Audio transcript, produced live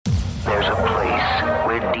There's a place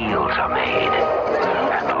where deals are made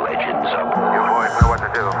and legends are born. You boys know what to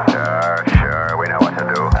do. Sure, we know what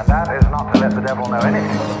to do. And that is not to let the devil know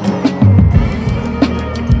anything.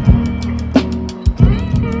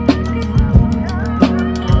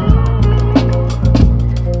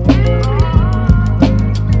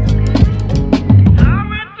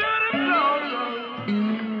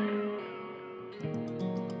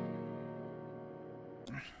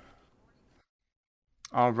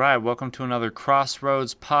 All right, welcome to another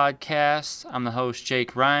Crossroads podcast. I'm the host,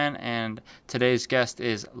 Jake Ryan, and today's guest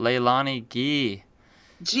is Layloni Ghee.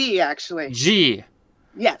 G, actually. G.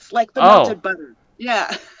 Yes, like the melted butter.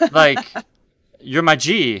 Yeah. Like, you're my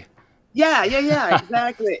G. Yeah,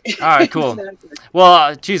 exactly. All right, cool. Exactly.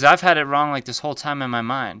 Well, geez, I've had it wrong like this whole time in my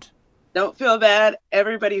mind. Don't feel bad.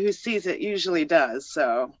 Everybody who sees it usually does,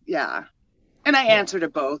 so yeah. And I answer to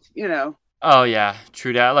both, you know. Oh, yeah,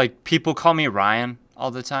 true that. Like, people call me Ryan all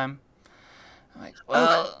the time. I'm like,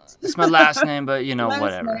 well, it's my last name, but, you know,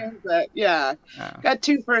 whatever. Name, but yeah. Got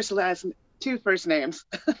two first names.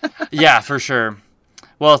 Yeah, for sure.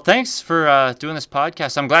 Well, thanks for doing this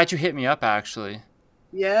podcast. I'm glad you hit me up, actually.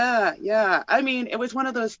 Yeah. I mean, it was one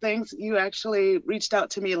of those things. You actually reached out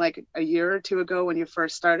to me like a year or two ago when you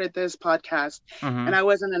first started this podcast, and I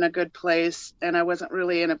wasn't in a good place, and I wasn't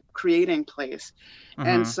really in a creating place.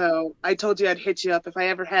 And so I told you I'd hit you up if I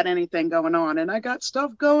ever had anything going on, and I got stuff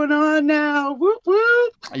going on now. Whoop,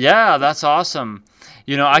 whoop. Yeah, that's awesome.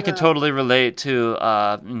 You know, I could totally relate to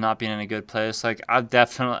not being in a good place. Like, I've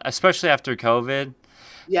definitely, especially after COVID,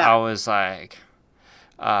 I was like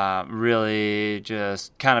really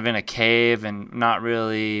just kind of in a cave and not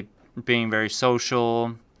really being very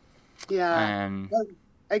social. Yeah, and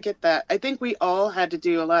I get that. I think we all had to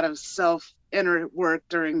do a lot of inner work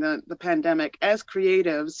during the pandemic as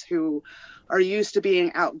creatives who are used to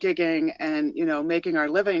being out gigging and, you know, making our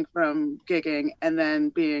living from gigging, and then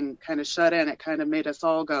being kind of shut in. It kind of made us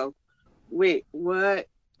all go, wait, what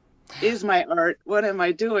is my art? What am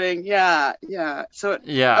I doing? Yeah. So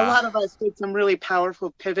a lot of us did some really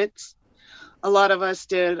powerful pivots. A lot of us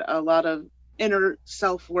did a lot of inner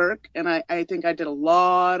self-work, and I think I did a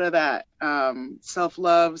lot of that.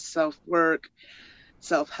 Self-love, self-work,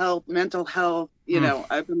 self-help, mental health. You know,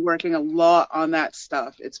 I've been working a lot on that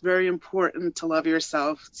stuff. It's very important to love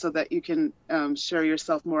yourself so that you can share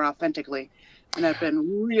yourself more authentically. And I've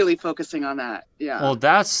been really focusing on that. Yeah. Well,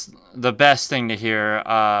 that's the best thing to hear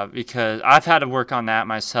because I've had to work on that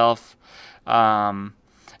myself,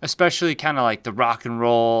 especially kind of like the rock and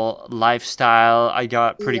roll lifestyle. I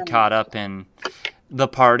got pretty caught up in the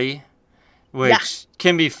party, which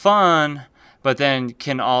can be fun, but then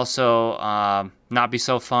can also not be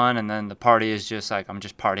so fun. And then the party is just like, I'm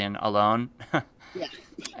just partying alone.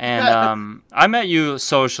 And I met you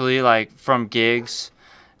socially, like from gigs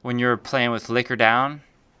when you were playing with Liquor Down.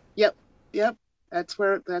 Yep. That's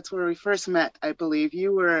where we first met, I believe.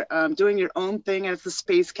 You were doing your own thing as the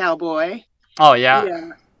Space Cowboy. Oh, yeah.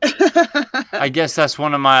 I guess that's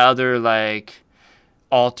one of my other, like,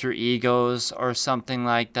 alter egos or something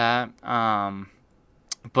like that.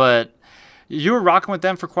 But you were rocking with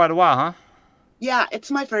them for quite a while, huh? Yeah, it's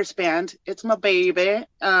my first band. It's my baby.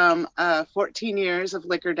 14 years of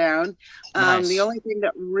Liquor Down. Nice. The only thing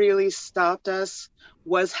that really stopped us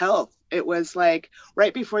was health. It was like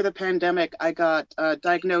right before the pandemic, I got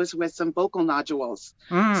diagnosed with some vocal nodules.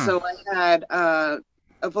 So I had a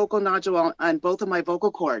vocal nodule on both of my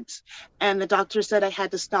vocal cords, and the doctor said I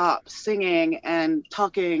had to stop singing and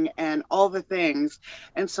talking and all the things.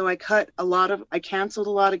 And so I canceled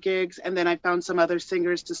a lot of gigs, and then I found some other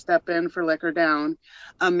singers to step in for Liquor Down.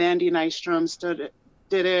 Mandy Nystrom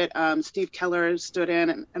did it. Steve Keller stood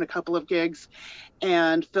in a couple of gigs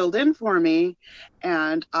and filled in for me,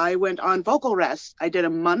 and I went on vocal rest. I did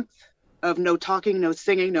a month of no talking, no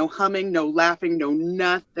singing, no humming, no laughing, no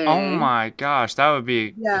nothing. Oh my gosh, that would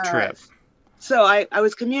be a trip. So I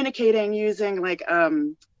was communicating using like a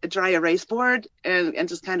dry erase board and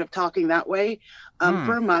just kind of talking that way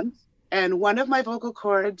for a month. And one of my vocal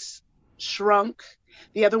cords shrunk.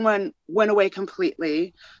 The other one went away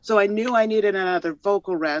completely. So I knew I needed another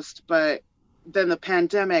vocal rest, but then the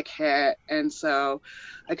pandemic hit. And so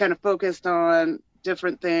I kind of focused on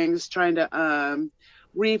different things, trying to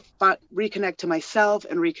reconnect to myself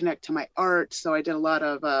and reconnect to my art. So I did a lot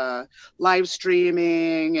of live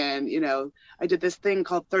streaming, and, you know, I did this thing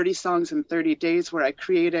called 30 Songs in 30 Days where I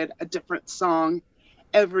created a different song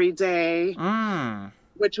every day,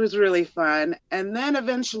 which was really fun. And then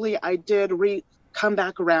eventually I did come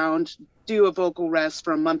back around, do a vocal rest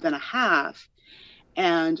for a month and a half.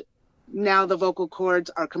 And now the vocal cords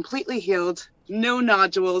are completely healed. no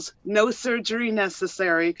nodules, no surgery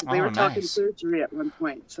necessary, because they Oh, were talking nice. surgery at one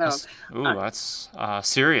point. So, uh, That's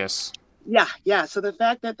serious. yeah. So the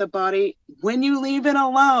fact that the body, when you leave it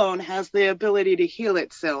alone, has the ability to heal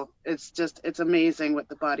itself, it's amazing what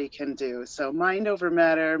the body can do. So mind over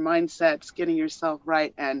matter, mindsets, getting yourself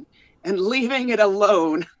right, and leaving it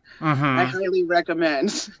alone, I Mm-hmm. highly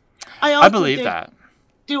recommend. I I also believe did that.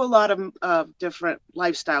 do a lot of different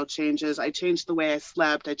lifestyle changes. I changed the way I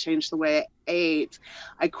slept. I changed the way I ate.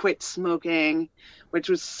 I quit smoking, which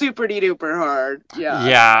was super duper hard. Yeah.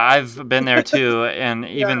 Yeah, I've been there too, and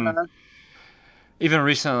even Yeah. even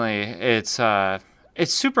recently, it's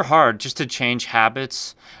super hard just to change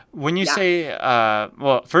habits. When you Yeah. say,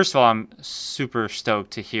 well, first of all, I'm super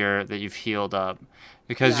stoked to hear that you've healed up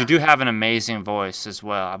because you Yeah. do have an amazing voice as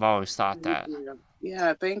well. I've always thought Thank that. you.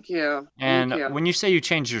 Yeah. Thank you. Thank And you. when you say you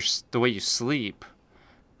change the way you sleep,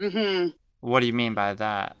 Hmm. what do you mean by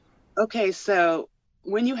that? Okay. So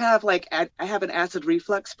when you have like, I have an acid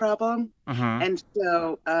reflux problem. Mm-hmm. And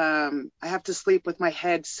so I have to sleep with my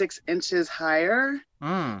head 6 inches higher.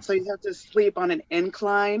 Mm. So you have to sleep on an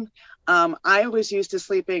incline. I was used to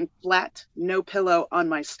sleeping flat, no pillow on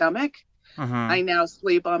my stomach. Mm-hmm. I now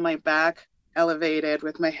sleep on my back, elevated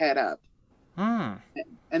with my head up. Mm.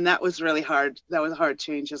 And that was really hard. That was a hard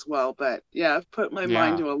change as well. But yeah, I've put my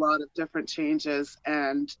mind Yeah. to a lot of different changes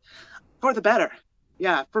and for the better.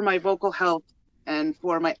 Yeah, for my vocal health and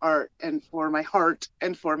for my art and for my heart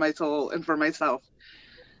and for my soul and for myself.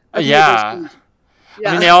 I've made those Yeah. changes.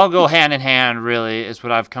 I mean, Yeah. they all go hand in hand, really, is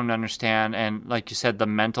what I've come to understand. And like you said, the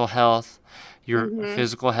mental health, your Hmm.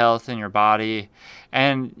 physical health in your body,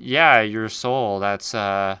 and yeah, your soul.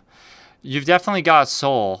 You've definitely got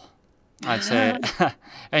soul, I'd say.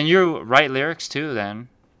 And you write lyrics too, then.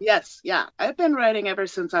 Yes, yeah. I've been writing ever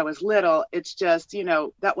since I was little. It's just,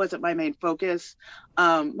 that wasn't my main focus.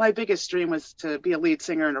 My biggest dream was to be a lead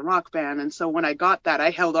singer in a rock band. And so when I got that, I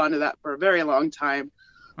held on to that for a very long time.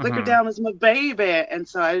 Liquor Mm-hmm. Down was my baby. And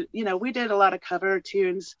so we did a lot of cover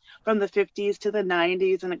tunes from the 50s to the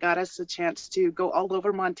 90s, and it got us a chance to go all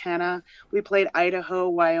over Montana. We played Idaho,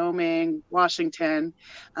 Wyoming, Washington.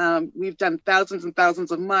 We've done thousands and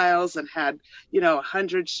thousands of miles and had,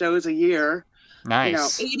 100 shows a year,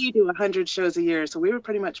 Nice. 80 to 100 shows a year. So we were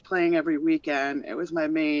pretty much playing every weekend. It was my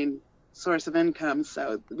main source of income.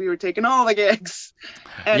 So we were taking all the gigs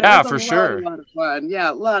and it Yeah, was a for lot, a sure. lot of fun.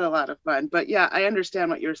 Yeah, a lot of fun. But yeah, I understand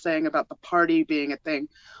what you're saying about the party being a thing.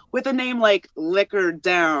 With a name like Liquor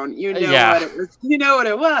Down, you know Yeah. what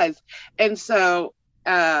it was, And so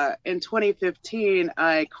in 2015,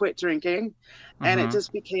 I quit drinking and it Mm-hmm.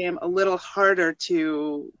 just became a little harder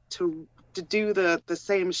to do the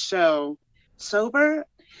same show sober.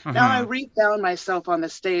 Now I Mm-hmm. refound myself on the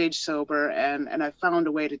stage sober and I found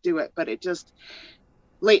a way to do it, but it just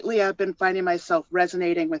lately I've been finding myself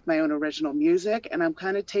resonating with my own original music and I'm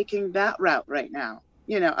kind of taking that route right now.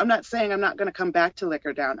 I'm not saying I'm not going to come back to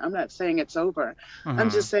Liquor Down. I'm not saying it's over. I'm Mm-hmm.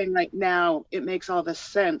 just saying right now it makes all the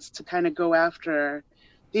sense to kind of go after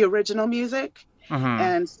the original music Mm-hmm.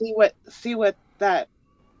 and see what that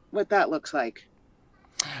looks like.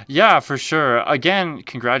 Yeah, for sure. Again,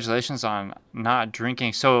 congratulations on not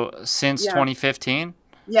drinking. So since Yeah. 2015?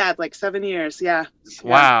 Yeah, like 7 years. Yeah.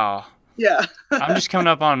 Yeah. Wow. Yeah. I'm just coming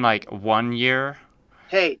up on like 1 year.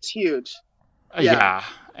 Hey, it's huge. Yeah. Yeah.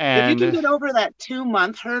 If you can And get over that 2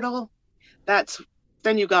 month hurdle, that's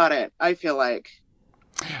then you got it. I feel like.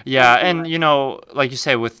 I yeah, feel and like. like you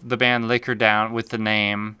say, with the band Liquor Down, with the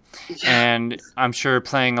name, Yeah. and I'm sure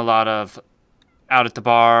playing a lot of out at the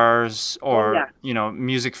bars Oh or, yeah.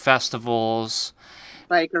 music festivals.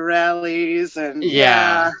 Biker rallies and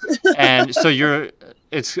Yeah. yeah. And so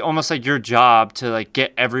it's almost like your job to like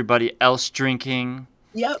get everybody else drinking.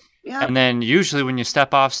 Yep. Yep. And then usually when you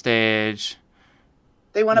step off stage,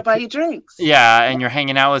 They want to buy you drinks. yeah, Yep. and you're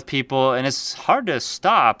hanging out with people, and it's hard to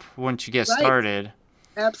stop once you get Right. started.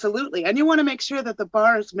 Absolutely. And you want to make sure that the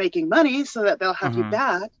bar is making money so that they'll have you Hmm.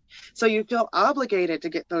 back. So you feel obligated to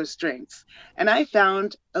get those drinks. And I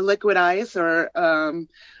found a liquid ice or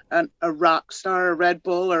a rock star, a Red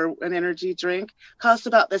Bull or an energy drink cost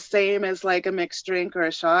about the same as like a mixed drink or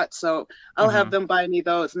a shot. So I'll have Hmm. them buy me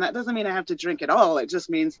those. And that doesn't mean I have to drink it all. It just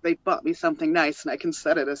means they bought me something nice and I can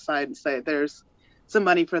set it aside and say, there's some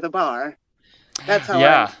money for the bar. That's how I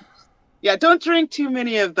Yeah. yeah, don't drink too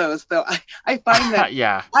many of those though. I find that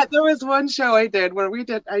Yeah. there was one show I did where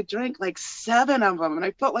I drank like 7 of them and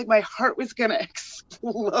I felt like my heart was going to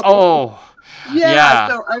explode. Oh, Yeah, yeah.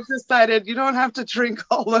 so I've decided you don't have to drink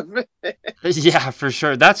all of it. Yeah, for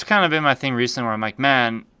sure. That's kind of been my thing recently where I'm like,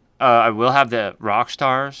 man, I will have the rock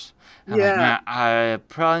stars. I'm like, Yeah, man, I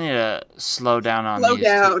probably need to slow down on slow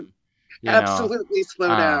these two. down. you know. Absolutely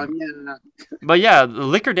slow Um, down. Yeah. but yeah, the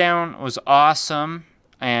Liquor Down was awesome,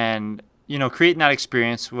 and creating that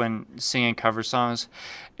experience when singing cover songs,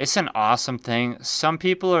 it's an awesome thing. Some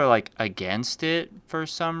people are like against it for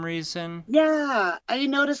some reason. Yeah, I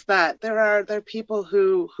noticed that there are people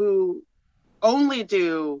who only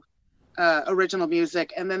do original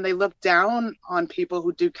music, and then they look down on people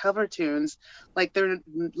who do cover tunes, like they're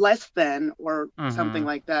less than or something Hmm.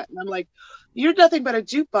 like that. And I'm like, you're nothing but a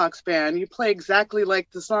jukebox band. You play exactly like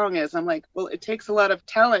the song is. I'm like, well, it takes a lot of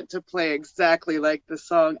talent to play exactly like the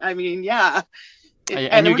song. I mean, yeah, And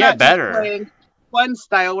and you we're get not just better. playing one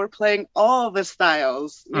style; we're playing all the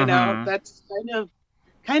styles. Hmm. That's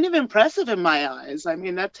kind of impressive in my eyes. I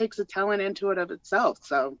mean, that takes a talent into it of itself.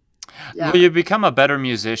 So, Well, yeah. you become a better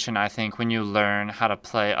musician, I think, when you learn how to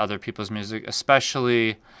play other people's music,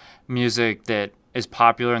 especially music that is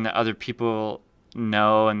popular and that other people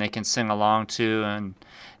know and they can sing along to and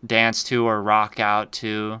dance to or rock out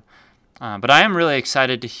to. But I am really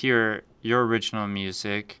excited to hear your original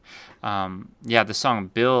music. Yeah, the song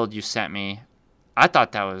Build you sent me, I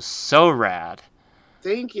thought that was so rad.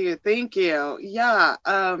 Thank you. Thank you. Yeah.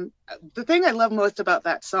 The thing I love most about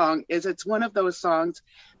that song is it's one of those songs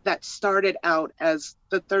that started out as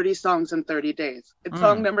the 30 songs in 30 days. It's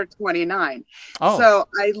song Mm. number 29. Oh, So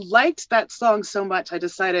I liked that song so much, I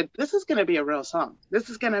decided this is going to be a real song. This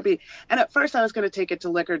is going to be, and at first I was going to take it to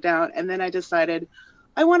Liquor Down. And then I decided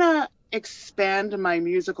I want to expand my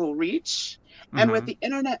musical reach. And with mm-hmm. the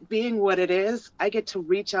internet being what it is, I get to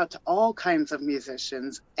reach out to all kinds of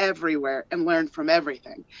musicians everywhere and learn from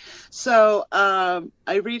everything. So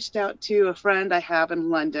I reached out to a friend I have in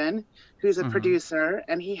London who's a Mm-hmm. producer,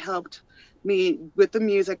 and he helped me with the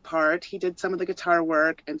music part. He did some of the guitar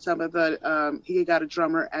work and some of he got a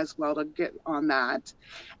drummer as well to get on that.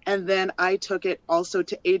 And then I took it also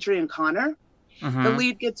to Adrian Connor, the Mm-hmm.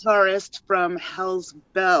 lead guitarist from Hell's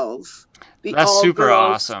Bells, the That's super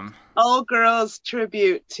awesome. all girls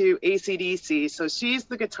tribute to AC/DC. So she's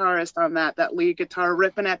the guitarist on that lead guitar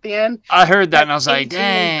ripping at the end. I heard that and That's I was like, Adrian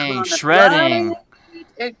dang, Connor, right? shredding.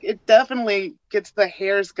 It definitely gets the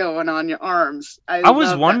hairs going on your arms. I I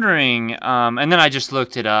was love that. wondering, and then I just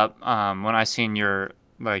looked it up when I seen your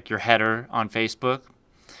header on Facebook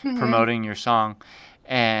Hmm. promoting your song,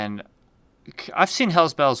 and I've seen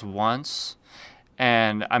Hell's Bells once,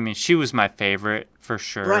 and I mean she was my favorite for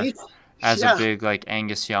sure, Right? as a Yeah. big like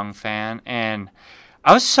Angus Young fan, and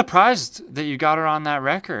I was surprised that you got her on that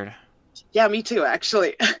record. Yeah, me too,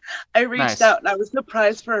 actually. I reached Nice. out and I was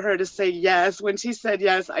surprised for her to say yes. When she said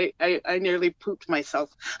yes, I nearly pooped myself.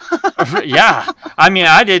 Yeah, I mean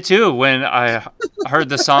I did too when I heard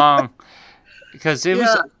the song because it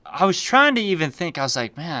was. Yeah. I was trying to even think. I was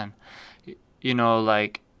like, man,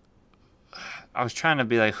 like I was trying to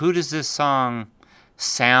be like, who does this song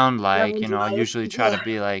sound like? Sounds I like, usually try to yeah.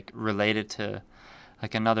 be like related to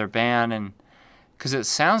like another band, and because it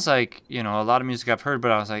sounds like a lot of music I've heard,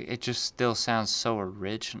 but I was like, it just still sounds so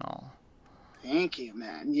original. Thank you,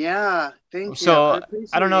 man. Yeah, thank you. I So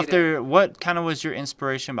I don't know if appreciate it. what kind of was your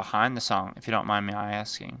inspiration behind the song, if you don't mind me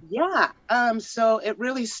asking. Yeah. So it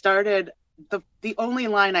really started the only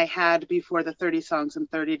line I had before the 30 songs in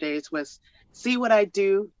 30 days was see what I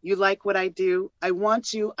do, you like what I do, I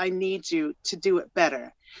want you, I need you to do it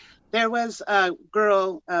better. There was a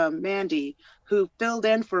girl, Mandy, who filled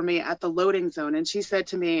in for me at the loading zone, and she said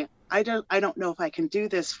to me, I don't know if I can do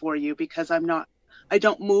this for you because I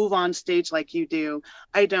don't move on stage like you do.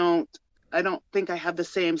 I don't I don't think I have the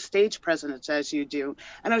same stage presence as you do.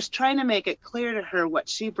 And I was trying to make it clear to her what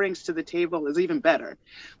she brings to the table is even better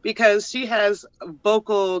because she has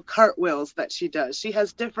vocal cartwheels that she does. She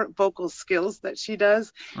has different vocal skills that she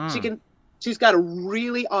does. She Mm, can she's got a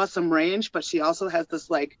really awesome range, but she also has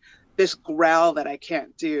this growl that I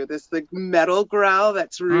can't do. This the metal growl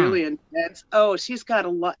that's mm, really intense. Oh, she's got a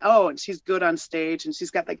lot. Oh, and she's good on stage, and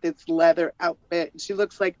she's got like this leather outfit, and she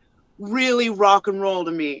looks like really rock and roll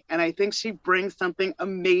to me. And I think she brings something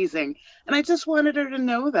amazing. And I just wanted her to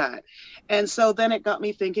know that. And so then it got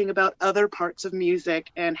me thinking about other parts of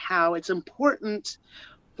music and how it's important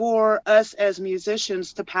for us as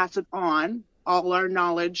musicians to pass it on, all our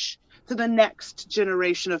knowledge to the next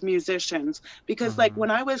generation of musicians. Because like mm,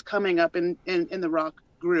 when I was coming up in the rock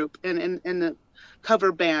group and in the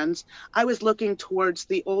cover bands, I was looking towards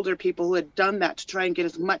the older people who had done that to try and get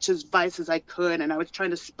as much advice as I could. And I was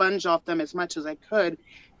trying to sponge off them as much as I could.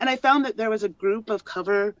 And I found that there was a group of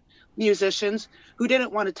cover musicians who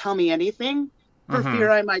didn't want to tell me anything for mm-hmm. fear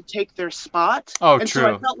I might take their spot. Oh, And so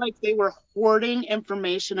I true. felt like they were hoarding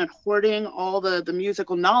information and hoarding all the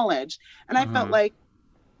musical knowledge. And I felt Mm-hmm. like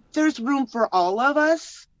there's room for all of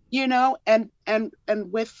us,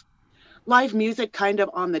 and with live music kind of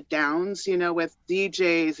on the downs, with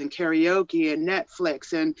DJs and karaoke and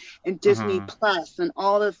Netflix and Disney Hmm. Plus and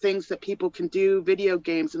all the things that people can do, video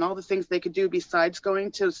games and all the things they could do besides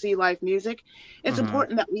going to see live music. It's Hmm.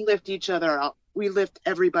 important that we lift each other up. We lift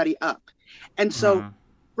everybody up. And so Hmm.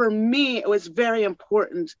 for me, it was very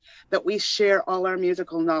important that we share all our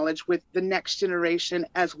musical knowledge with the next generation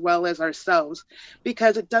as well as ourselves,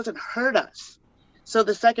 because it doesn't hurt us. So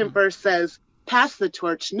the second verse says, pass the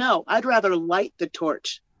torch. No, I'd rather light the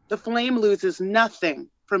torch. The flame loses nothing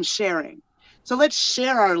from sharing. So let's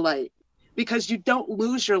share our light, because you don't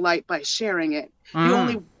lose your light by sharing it. You Mm.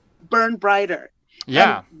 only burn brighter.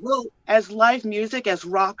 And Yeah. we'll, as live music, as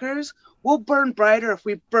rockers, we'll burn brighter if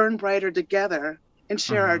we burn brighter together and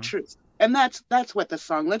share our Hmm. truth. And that's what the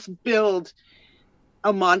song. Let's build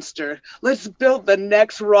a monster. Let's build the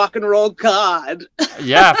next rock and roll god.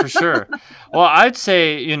 Yeah, for sure. Well, I'd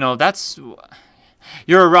say, that's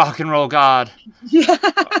you're a rock and roll god Yeah.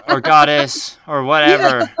 or goddess or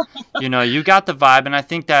Yeah. whatever. You got the vibe, and I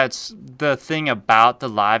think that's the thing about the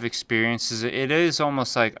live experience is it is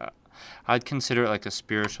almost like I'd consider it like a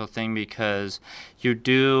spiritual thing, because you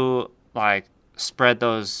do like spread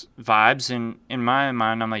those vibes, and in my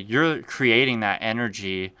mind I'm like, you're creating that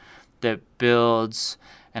energy that builds,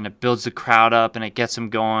 and it builds the crowd up, and it gets them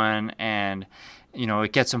going, and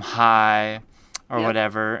it gets them high or Yep.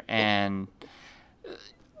 whatever. And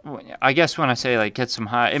I guess when I say like get some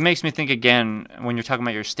high, it makes me think again when you're talking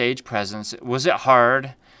about your stage presence. Was it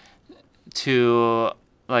hard to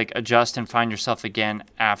like adjust and find yourself again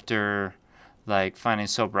after like finding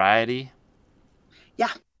sobriety?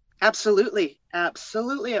 Yeah, absolutely.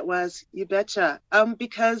 Absolutely it was. You betcha.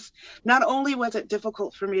 Because not only was it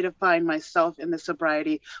difficult for me to find myself in the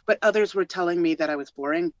sobriety, but others were telling me that I was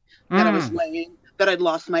boring, that I was Mm, lame, that I'd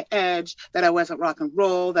lost my edge, that I wasn't rock and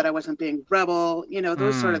roll, that I wasn't being rebel,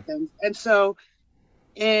 those sort mm, of things. And so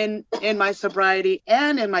in my sobriety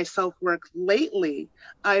and in my self-work lately,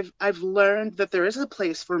 I've learned that there is a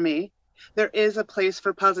place for me. There is a place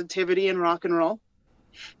for positivity in rock and roll.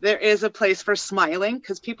 There is a place for smiling,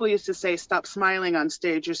 because people used to say, stop smiling on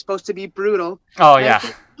stage. You're supposed to be brutal. oh And I yeah.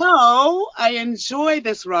 said, no, I enjoy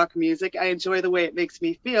this rock music. I enjoy the way it makes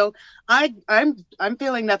me feel. I'm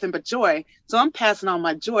feeling nothing but joy. So I'm passing on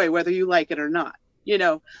my joy, whether you like it or not.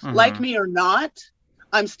 Like Hmm. me or not,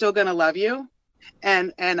 I'm still gonna love you,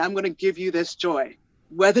 and I'm gonna give you this joy,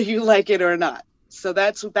 whether you like it or not. So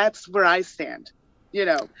that's where I stand. You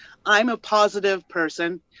know, I'm a positive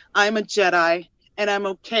person. I'm a Jedi, and I'm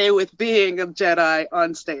okay with being a Jedi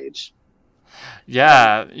on stage. Yeah.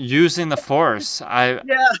 Yeah, using the force.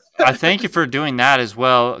 Yeah. I thank you for doing that as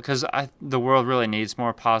well, because the world really needs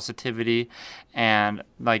more positivity, and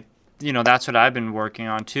like that's what I've been working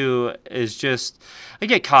on too. Is just I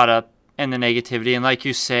get caught up in the negativity, and like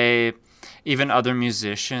you say, even other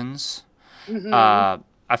musicians. Hmm. Uh,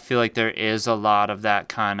 I feel like there is a lot of that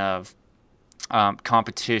kind of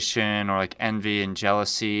competition or like envy and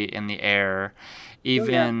jealousy in the air. Oh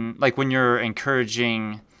yeah. Even like when you're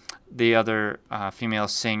encouraging the other female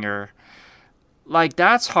singer, like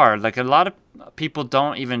that's hard. Like a lot of people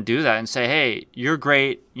don't even do that and say, "Hey, you're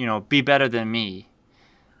great. Be better than me."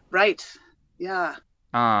 Right. Yeah.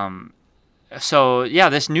 Um, so yeah,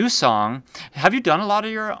 this new song. Have you done a lot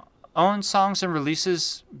of your own songs and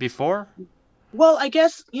releases before? Well, I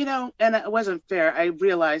guess, and it wasn't fair. I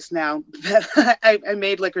realize now that I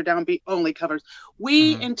made Liquor Down beat only covers.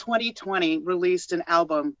 We Mm-hmm. in 2020 released an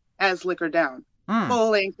album as Liquor Down, Mm.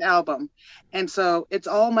 full length album. And so it's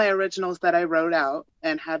all my originals that I wrote out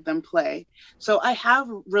and had them play. So I have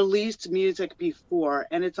released music before,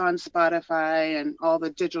 and it's on Spotify and all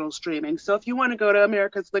the digital streaming. So if you want to go to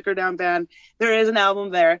America's Liquor Down Band, there is an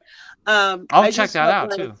album there. I'll I check just that felt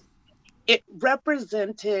out like too. it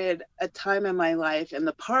represented a time in my life and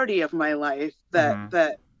the party of my life that Mm-hmm.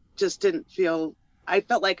 just didn't feel. I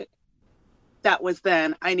felt like that was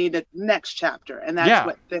then. I needed next chapter, and that's Yeah,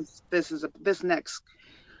 what this next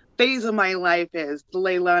phase of my life is, the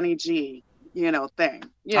Layloni G, thing.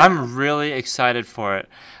 I'm really excited for it.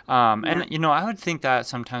 Yeah. And I would think that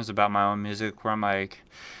sometimes about my own music, where I'm like,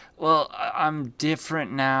 well, I'm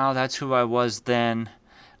different now. That's who I was then,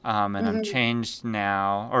 and I'm Hmm. changed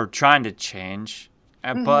now, or trying to change.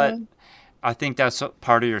 But Hmm. I think that's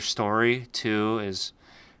part of your story too, is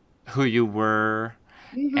who you were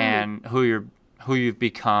Hmm. and who you've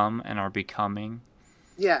become and are becoming.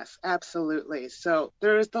 Yes, absolutely. So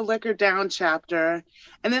there was the Liquor Down chapter,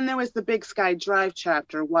 and then there was the Big Sky Drive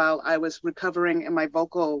chapter while I was recovering in my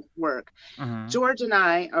vocal work. Hmm. George and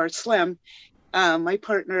I, or Slim, my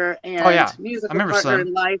partner Oh and yeah, I musical remember partner Slim.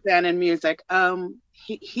 in live band and music.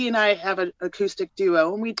 He and I have an acoustic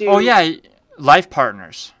duo, and we Oh do. yeah, life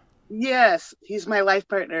partners. Yes, he's my life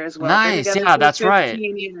partner as well. Been Nice. together Yeah, for that's right.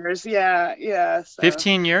 15 years. Yeah, yeah. So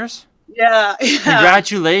 15 years? yeah, yeah.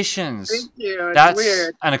 Congratulations. Thank you. It's That's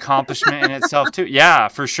weird. an accomplishment in itself too. Yeah,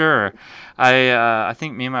 for sure. I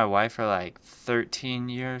think me and my wife are like 13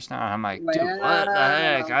 years now. I'm like, dude, what the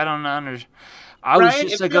heck? Wow. I don't understand. I was Right?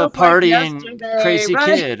 just It like a feels like partying yesterday, crazy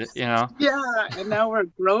right? kid. Yeah, and now we're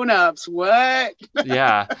grown-ups. What?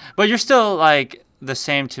 Yeah. But you're still like the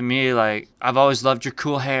same to me. Like I've always loved your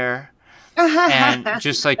cool hair and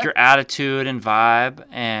just like your attitude and vibe,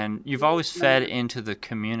 and you've always fed into the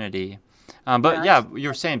community. But Yes. yeah, you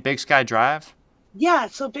were saying Big Sky Drive? Yeah,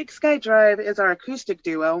 so Big Sky Drive is our acoustic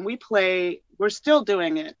duo, and we're still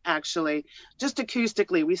doing it actually, just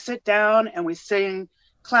acoustically. We sit down and we sing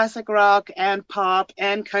classic rock and pop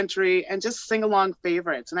and country and just sing along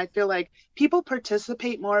favorites. And I feel like people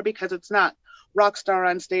participate more because it's not rock star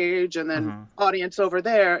on stage and then Hmm. audience over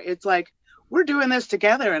there. It's like we're doing this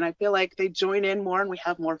together, and I feel like they join in more and we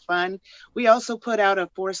have more fun. We also put out a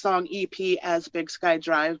 4-song EP as Big Sky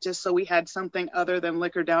Drive, just so we had something other than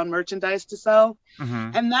liquor down merchandise to sell,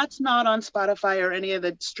 Hmm. and that's not on Spotify or any of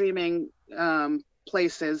the streaming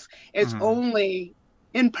places. It's Hmm. only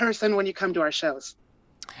in person when you come to our shows.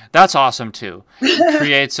 That's awesome too. It You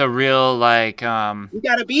creates a real like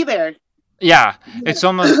got to be there. yeah, it's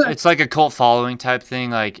almost Yeah. it's like a cult following type thing.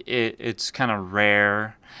 Like it's kind of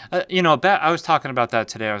rare. I was talking about that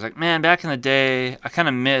today. I was like, man, back in the day, I kind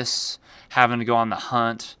of miss having to go on the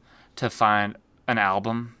hunt to find an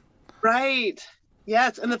album. Right.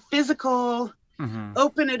 Yes, and the physical, Hmm.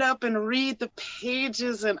 open it up and read the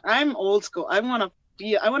pages. And I'm old school. I want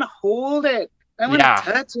to hold it. I want to Yeah,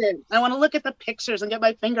 touch it. I want to look at the pictures and get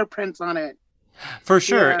my fingerprints on it. for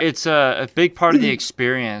sure. Yeah. It's a big part of the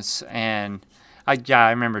experience, and I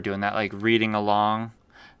remember doing that, like reading along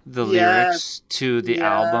the Yes. lyrics to the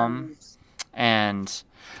album. Yes. And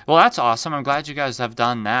well, that's awesome. I'm glad you guys have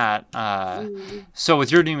done that. Mm. So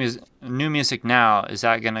with your new music now, is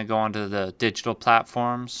that gonna go onto the digital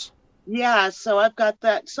platforms? Yeah, so I've got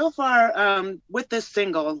that so far with this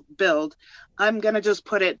single build. I'm going to just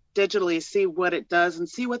put it digitally, see what it does, and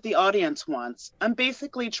see what the audience wants. I'm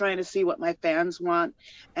basically trying to see what my fans want,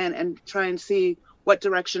 and try and see what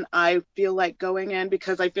direction I feel like going in,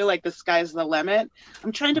 because I feel like the sky's the limit.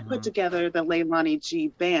 I'm trying to put Hmm. together the Layloni G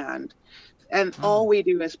band, and all we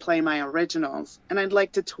do is play my originals, and I'd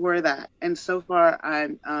like to tour that. And so far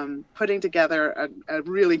I'm putting together a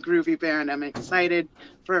really groovy band. I'm excited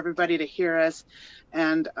for everybody to hear us,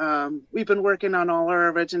 and we've been working on all our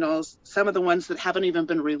originals, some of the ones that haven't even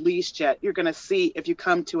been released yet. You're going to see if you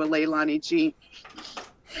come to a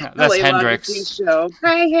That's Laylani G Hendrix. show.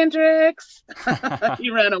 Hi, Hendrix. He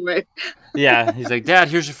ran away. Yeah, he's like, Dad,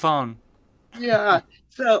 here's your phone. Yeah.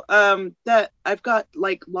 So that I've got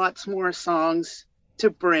like lots more songs to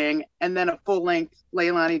bring, and then a full-length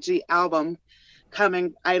Laylani G album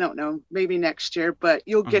coming, I don't know, maybe next year, but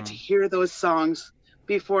you'll get to Hmm. hear those songs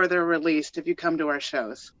before they're released if you come to our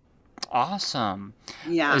shows. Awesome.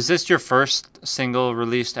 Yeah. Is this your first single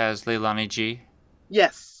released as Leilani G?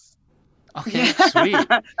 Yes. Okay, Yeah. sweet.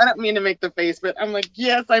 I don't mean to make the face, but I'm like,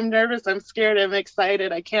 yes, I'm nervous, I'm scared, I'm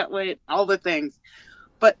excited, I can't wait, all the things.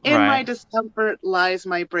 But in my Right. discomfort lies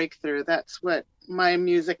my breakthrough. That's what my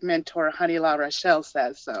music mentor, Honey La Rochelle,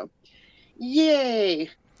 says. So, yay.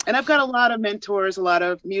 And I've got a lot of mentors, a lot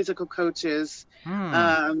of musical coaches,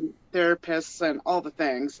 Hmm. therapists, and all the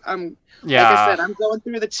things. Like I Yeah. said, I'm going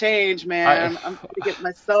through the change, I man. I'm trying to get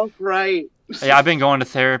myself right. yeah, I've been going to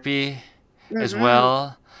therapy as Hmm.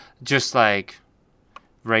 well. Just like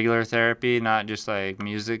regular therapy, not just like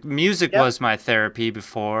music. Music Yep. was my therapy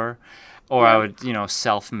before, or I Yep. would,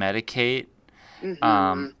 self-medicate.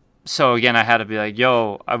 Um, Hmm. so again, I had to be like,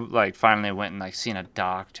 yo, I like finally went and like seen a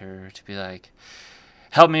doctor to be like,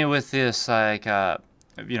 help me with this like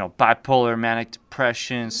bipolar manic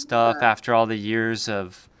depression stuff after all the years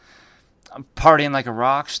of partying like a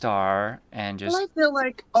rock star and Well, just I feel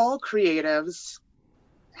like all creatives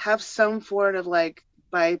have some sort of like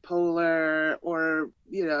bipolar or,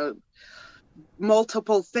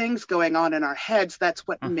 multiple things going on in our heads. That's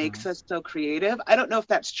what mhm, makes us so creative. I don't know if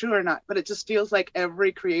that's true or not, but it just feels like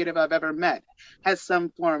every creative I've ever met has some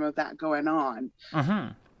form of that going on.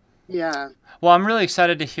 mhm. Yeah. Well, I'm really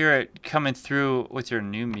excited to hear it coming through with your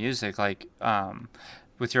new music, like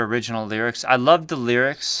with your original lyrics. I love the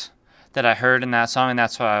lyrics that I heard in that song, and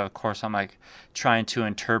that's why, of course, I'm like trying to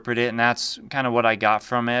interpret it, and that's kind of what I got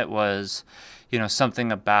from it was,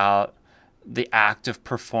 something about the act of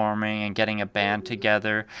performing and getting a band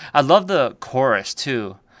together. I love the chorus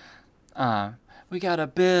too. We gotta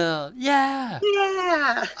build, yeah.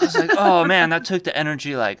 Yeah. I was like, oh man, that took the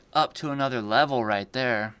energy like up to another level right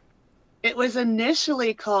there. It was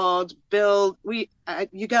initially called Build.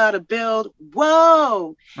 You gotta build.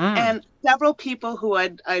 Whoa! Mm. And several people who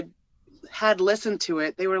I had listened to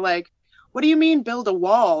it, they were like, "What do you mean build a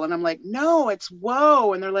wall?" And I'm like, "No, it's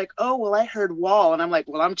whoa." And they're like, "Oh, well, I heard wall." And I'm like,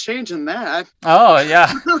 "Well, I'm changing that." Oh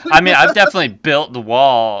yeah. I mean, I've definitely built the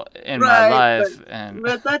wall in my Right, life, and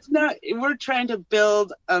but that's not. We're trying to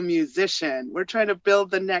build a musician. We're trying to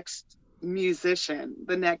build the next musician,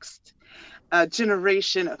 the next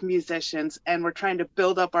generation of musicians, and we're trying to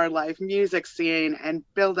build up our live music scene and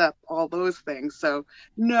build up all those things. So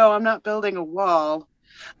no, I'm not building a wall.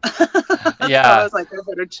 So I yeah. was like, I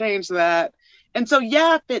better change that. And so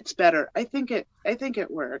yeah, it fits better. I think it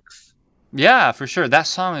works. Yeah, for sure. That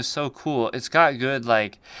song is so cool. It's got good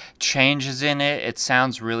like changes in it. It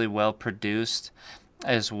sounds really well produced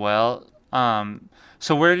as well.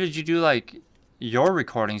 So where did you do like your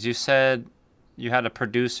recordings? You said you had a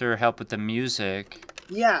producer help with the music.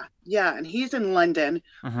 Yeah, yeah. And he's in London.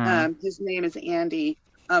 Mm-hmm. His name is Andy.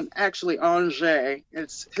 Actually Angers.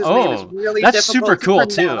 It's his name is Oh, really that's super difficult to cool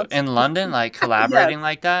too. pronounce. In London, like Yes, collaborating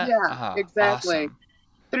like that. yeah, Oh, exactly. awesome.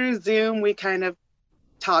 Through Zoom, we kind of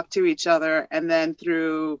talk to each other, and then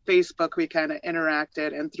through Facebook we kind of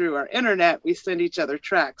interacted, and through our internet we send each other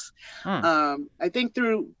tracks. Hmm. I think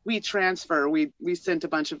through WeTransfer we sent a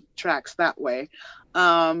bunch of tracks that way.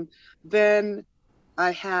 Then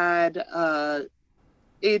I had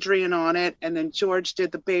Adrian on it, and then George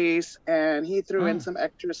did the bass, and he threw in Hmm. some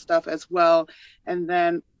extra stuff as well. And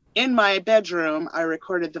then in my bedroom I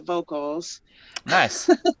recorded the vocals. Nice.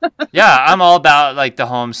 Yeah, I'm all about like the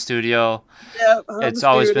home studio. Yep, home It's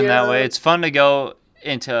always been that way. studio. It's fun to go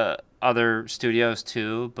into other studios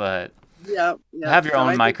too, but Yep, yep. have your So own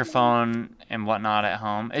I did that. microphone and whatnot at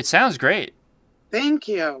home. It sounds great. Thank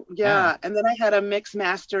you. Yeah. Yeah. And then I had a mix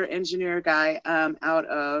master engineer guy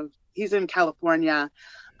he's in California.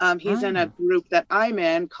 He's in a Mm, group that I'm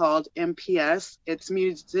in called MPS. It's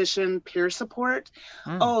Musician Peer Support.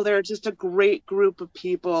 mm. Oh, they're just a great group of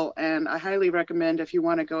people. And I highly recommend if you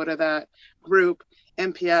want to go to that group,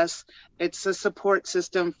 MPS. It's a support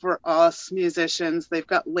system for us musicians. They've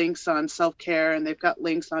got links on self-care, and they've got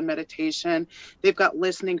links on meditation. They've got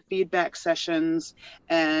listening feedback sessions,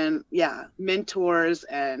 and yeah, mentors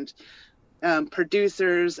and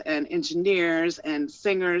producers and engineers and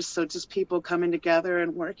singers. So just people coming together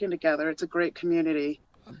and working together. It's a great community.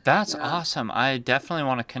 That's Yeah. awesome. I definitely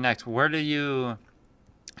want to connect. Where do you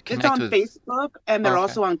It's connect on with? Facebook, and they're Okay.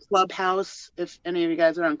 also on Clubhouse. If any of you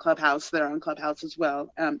guys are on Clubhouse, they're on Clubhouse as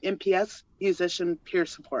well. MPS, Musician Peer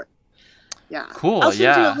Support. Yeah. I'll Cool. send you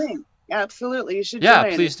a Yeah. link. Absolutely. You should Yeah,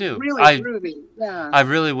 join. please It's do. really I groovy. Yeah. I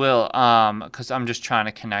really will, because I'm just trying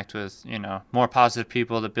to connect with, more positive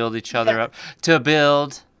people to build each Yeah. other up, to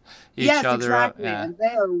build each Yes, other up. exactly. Yeah. And they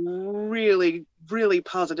are really, really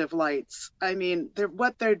positive lights. I mean,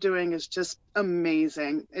 what they're doing is just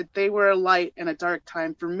amazing. They were a light in a dark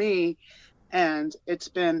time for me, and it's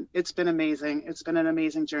been amazing. It's been an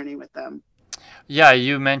amazing journey with them. Yeah,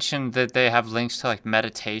 you mentioned that they have links to like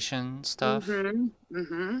meditation stuff. Mm-hmm.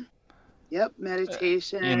 Mm-hmm. Yep,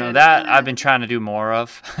 meditation, That I've been trying to do more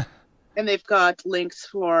of. and they've got links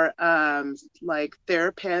for like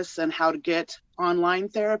therapists and how to get online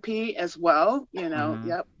therapy as well. Hmm.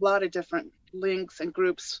 Yep, a lot of different links and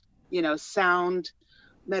groups. Sound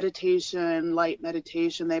meditation, light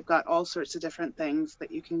meditation. They've got all sorts of different things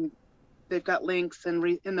that you can. They've got links in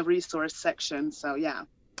the resource section. So yeah,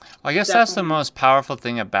 I guess that's the definitely. most powerful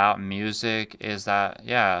thing about music is that,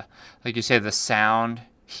 yeah, like you say, the sound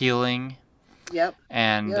healing. Yep,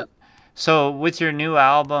 And yep. so with your new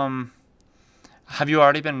album, have you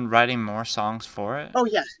already been writing more songs for it? Oh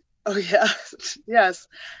yeah, oh yeah, yes.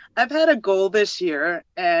 I've had a goal this year,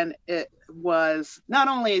 and it was not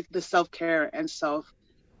only the self care and self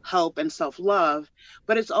help and self love,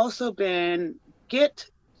 but it's also been get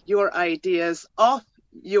your ideas off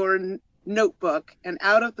your notebook and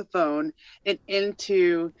out of the phone and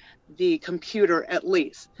into the computer at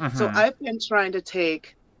least. So Hmm. I've been trying to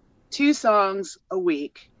take 2 songs a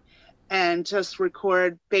week and just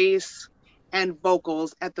record bass and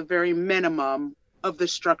vocals at the very minimum of the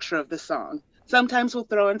structure of the song. Sometimes we'll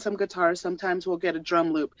throw in some guitar, sometimes we'll get a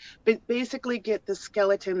drum loop, but basically get the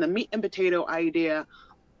skeleton, the meat and potato idea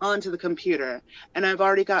onto the computer, and I've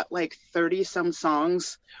already got like 30 some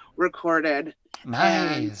songs recorded.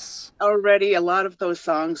 And Nice. already a lot of those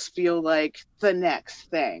songs feel like the next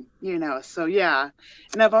thing, so yeah.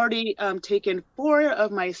 And I've already taken 4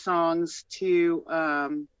 of my songs to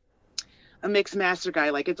a mix master guy.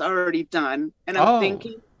 Like, it's already done, and I'm Oh,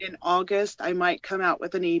 thinking in August I might come out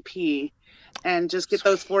with an EP and just get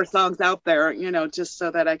those 4 sweet. songs out there, just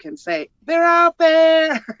so that I can say they're out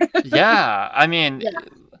there. Yeah, I mean, Yeah,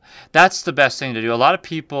 that's the best thing to do. A lot of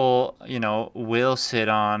people, will sit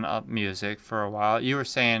on music for a while. You were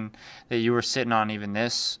saying that you were sitting on even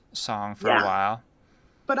this song for a yeah. while.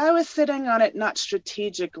 But I was sitting on it not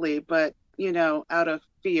strategically, but out of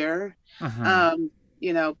fear. Hmm.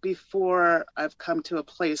 Before I've come to a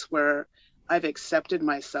place where I've accepted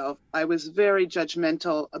myself, I was very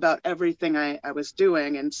judgmental about everything I was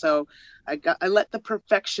doing. And so I let the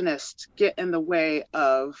perfectionist get in the way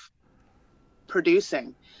of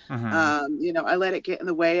producing. Hmm. I let it get in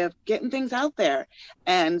the way of getting things out there.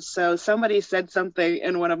 And so somebody said something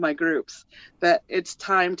in one of my groups that it's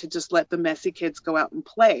time to just let the messy kids go out and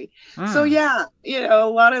play. So Mm, yeah, a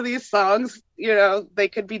lot of these songs, they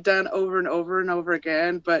could be done over and over and over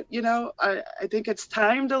again. But I think it's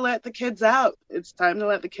time to let the kids out. It's time to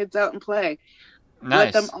let the kids out and play.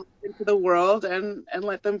 Let them nice. off into the world and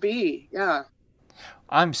let them be. Yeah.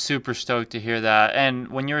 I'm super stoked to hear that. And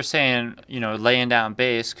when you were saying, laying down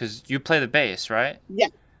bass, because you play the bass, right? Yeah.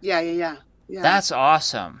 Yeah. Yeah. Yeah. Yeah. That's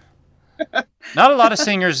awesome. Not a lot of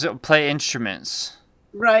singers that play instruments.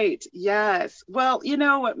 Right. Yes. Well,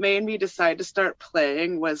 what made me decide to start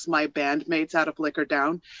playing was my bandmates out of Liquor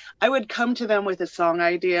Down. I would come to them with a song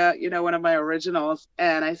idea, one of my originals,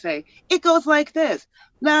 and I say, it goes like this,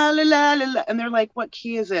 la la la la la, and they're like, what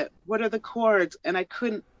key is it? What are the chords? And I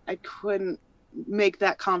couldn't make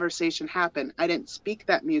that conversation happen. I didn't speak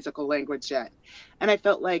that musical language yet. And I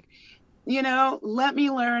felt like, let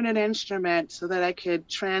me learn an instrument so that I could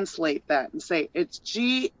translate that and say it's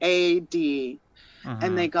GAD, and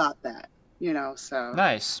Hmm. they got that, so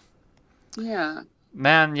Nice. yeah.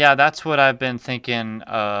 Man, yeah, that's what I've been thinking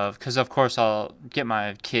of. Because, of course, I'll get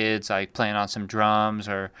my kids, like, playing on some drums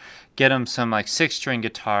or get them some, like, six-string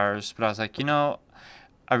guitars. But I was like,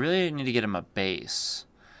 I really need to get them a bass.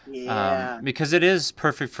 Yeah. Because it is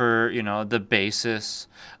perfect for, the basis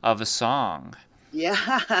of a song.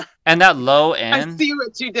 Yeah. And that low I end. see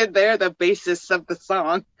what you did there, the basis of the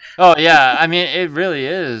song. Oh yeah, I mean it really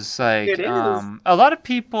is like It is. a lot of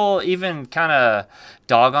people even kind of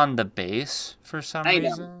dog on the bass for some I know.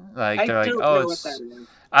 reason. Like I they're like, don't "Oh, know what that it's is.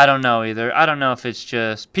 I don't know either. I don't know if it's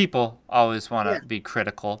just people always want Yeah, to be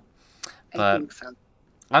critical, I but think so.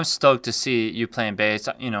 I'm stoked to see you playing bass.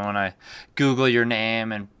 When I Google your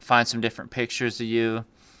name and find some different pictures of you.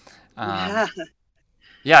 Um, Yeah.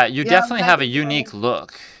 yeah, you Yeah, definitely have a unique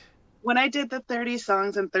look. when I did the 30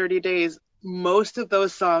 songs in 30 days, most of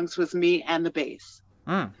those songs was me and the bass.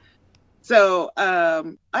 Mm, So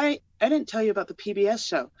I didn't tell you about the PBS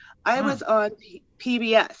show. I mm, was on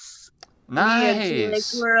PBS. Me and George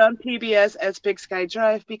nice. were on PBS as Big Sky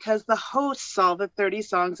Drive because the host saw the 30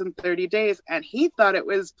 songs in 30 days, and he thought it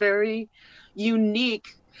was very unique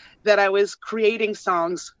that I was creating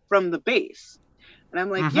songs from the bass. And I'm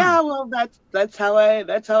like, Mm-hmm. yeah, well, that's how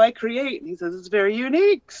I create. And he says it's very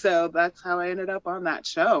unique. So that's how I ended up on that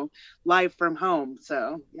show, live from home.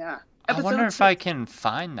 So yeah. I wonder Episode if I 6. can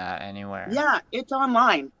find that anywhere. Yeah, it's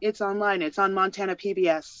online. It's online. It's on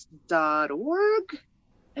montanapbs.org,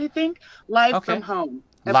 I think. Live from Okay. home.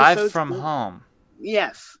 Live Episode from 6. home.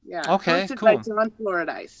 Yes, yeah. Okay, Hosted by cool. John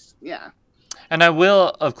Floridice. Yeah. And I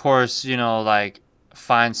will, of course, like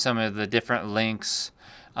find some of the different links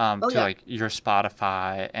Oh to yeah. like your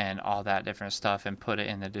Spotify and all that different stuff and put it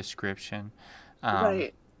in the description. Um,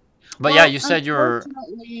 Right. but yeah, Well, you said you were.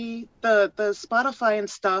 unfortunately, the Spotify and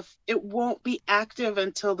stuff, it won't be active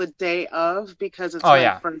until the day of because it's Oh my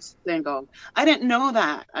yeah, first single. I didn't know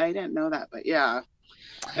that. But yeah,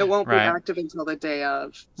 it won't be right. active until the day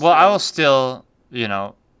of. Well, I will So, still,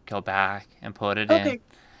 go back and put it in. okay,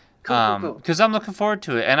 cool, cool, cool. Because I'm looking forward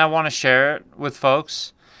to it and I want to share it with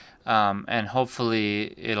folks. And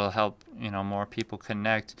hopefully it'll help, more people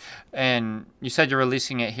connect. And you said you're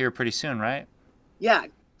releasing it here pretty soon, right? Yeah.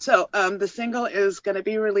 So, the single is going to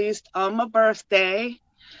be released on my birthday.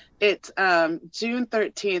 It's June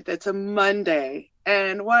 13th. It's a Monday.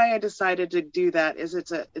 And why I decided to do that is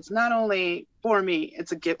it's not only for me,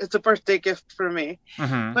 it's a gift, it's a birthday gift for me,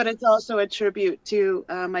 Mm-hmm. but it's also a tribute to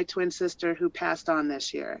my twin sister who passed on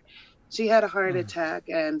this year. She had a heart attack,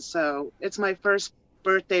 and so it's my first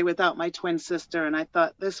birthday without my twin sister, and I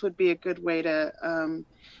thought this would be a good way to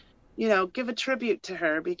give a tribute to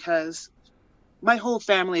her because my whole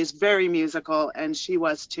family is very musical, and she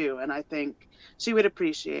was too, and I think she would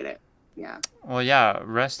appreciate it. Yeah. Well, yeah,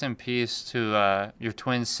 rest in peace to your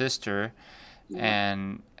twin sister. Yeah.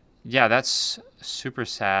 And yeah, that's super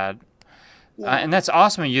sad. And Yeah. that's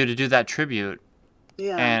awesome of you to do that tribute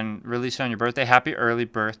Yeah. and release it on your birthday. Happy early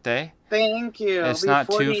birthday. Thank you. I'll It's be not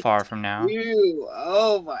too 42. far from now.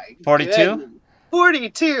 Oh my 42? goodness.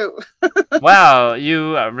 42. Wow,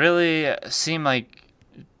 you really seem like,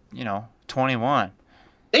 21.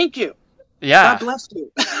 Thank you. God Yeah. bless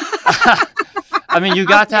you. I mean, you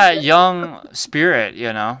got that young spirit,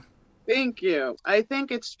 Thank you. I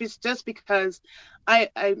think it's just because I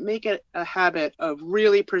make it a habit of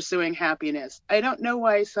really pursuing happiness. I don't know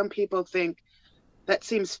why some people think that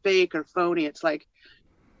seems fake or phony. It's like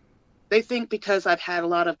they think because I've had a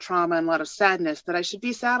lot of trauma and a lot of sadness that I should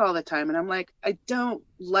be sad all the time. And I'm like, I don't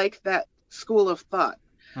like that school of thought.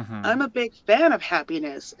 Hmm. I'm a big fan of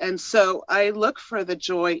happiness. And so I look for the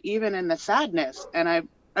joy even in the sadness. And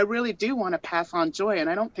I really do want to pass on joy. And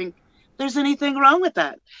I don't think there's anything wrong with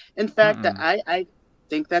that. In fact, Mm-mm. I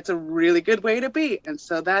think that's a really good way to be. And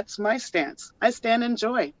so that's my stance. I stand in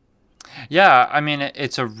joy. Yeah, I mean,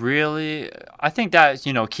 it's a really, I think that,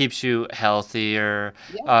 keeps you healthy or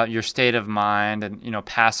Yeah. your state of mind and,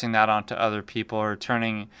 passing that on to other people or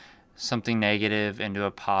turning something negative into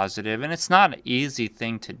a positive. And it's not an easy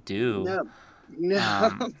thing to do. No. No.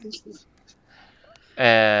 Um,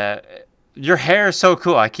 uh, your hair is so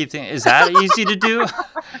cool. I keep thinking, is that easy to do?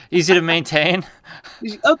 Easy to maintain?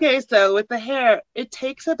 Okay, so with the hair, it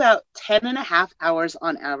takes about 10 and a half hours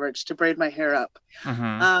on average to braid my hair up.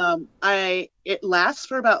 Hmm. It lasts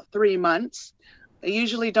for about 3 months. I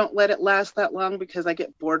usually don't let it last that long because I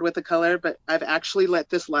get bored with the color, but I've actually let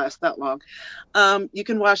this last that long. You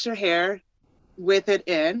can wash your hair with it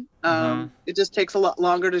in. Hmm. It just takes a lot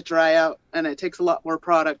longer to dry out, and it takes a lot more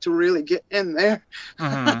product to really get in there.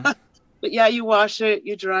 Hmm. But yeah, you wash it,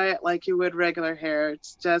 you dry it like you would regular hair.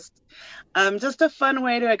 It's just a fun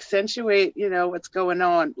way to accentuate, what's going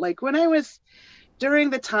on. Like when I was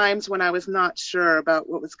during the times when I was not sure about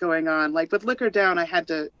what was going on, like with Liquor Down, I had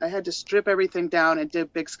to strip everything down and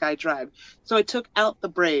did Big Sky Drive. So I took out the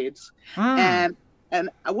braids, Mm. and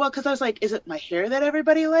well, because I was like, is it my hair that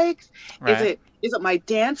everybody likes? Is Right. it my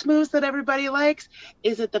dance moves that everybody likes?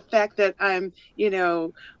 Is it the fact that I'm,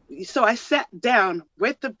 so I sat down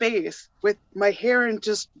with the bass, with my hair and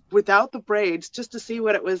just without the braids, just to see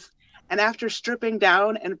what it was. And after stripping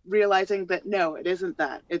down and realizing that no, it isn't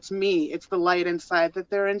that. It's me. It's the light inside that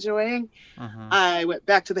they're enjoying. Hmm. I went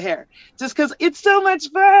back to the hair just because it's so much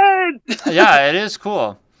fun. Yeah, it is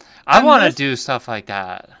cool. I And want to this do stuff like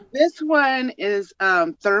that. this one is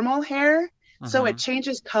thermal hair, so Hmm. it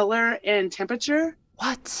changes color and temperature.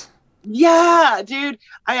 What? Yeah, dude.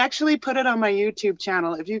 I actually put it on my YouTube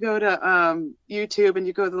channel. If you go to YouTube and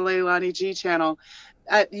you go to the Layloni G channel,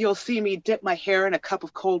 you'll see me dip my hair in a cup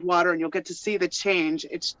of cold water and you'll get to see the change.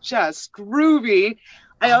 It's just groovy.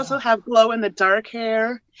 I also Oh. have glow in the dark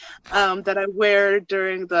hair that I wear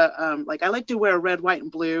during I like to wear red, white,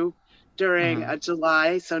 and blue during Hmm.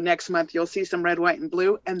 July. So next month you'll see some red, white, and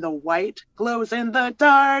blue, and the white glows in the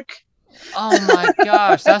dark. Oh my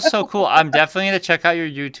gosh, that's so cool. I'm definitely gonna check out your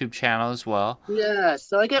YouTube channel as well. Yeah,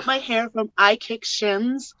 so I get my hair from I Kick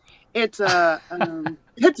Shins. It's a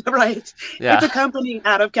it's right. It's Yeah. a company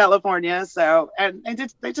out of California. So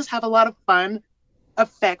they just have a lot of fun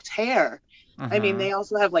effect hair. I mean, Hmm. they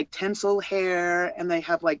also have like tinsel hair, and they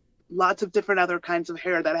have like lots of different other kinds of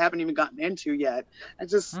hair that I haven't even gotten into yet. I'm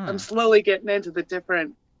Hmm. slowly getting into the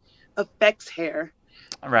different effects hair.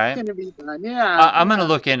 It's Right. gonna be fun. Yeah, I'm gonna yeah.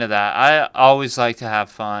 look into that. I always like to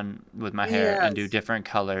have fun with my hair and do Yes. different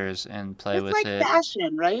colors and play It's with like it.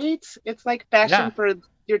 fashion, right? It's like Yeah. fashion for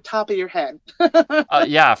your top of your head.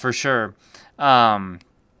 Yeah, for sure. Um,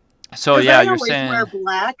 so Because yeah, I you're always wear saying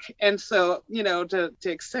black, and so to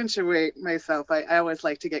accentuate myself, I always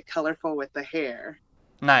like to get colorful with the hair.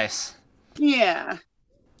 nice. Yeah,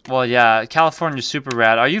 Well, yeah, California's super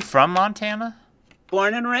rad. Are you from Montana?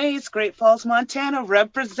 born and raised, Great Falls, Montana,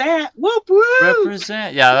 represent. Whoop whoop,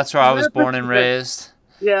 Represent. Yeah, that's where I was born and represent. raised.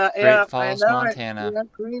 Yeah, Great yeah, I Falls, know it. Montana. Yeah,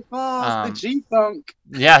 Great Falls, the Um, G Funk.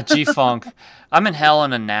 yeah, G-Funk. I'm in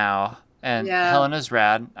Helena now, and Yeah, Helena's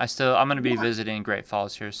rad. I'm gonna be yeah. visiting Great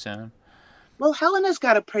Falls here soon. Well, Helena's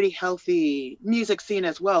got a pretty healthy music scene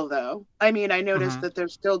as well, though. I mean, I noticed Mhm. that they're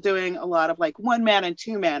still doing a lot of like one man and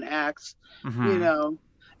two man acts, you Mhm. know,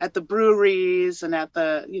 at the breweries and at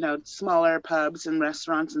the, smaller pubs and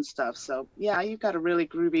restaurants and stuff. So, yeah, you've got a really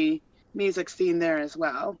groovy music scene there as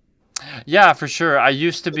well. Yeah, for sure. I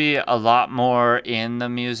used to be a lot more in the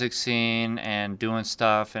music scene and doing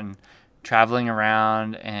stuff and traveling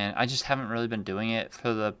around, and I just haven't really been doing it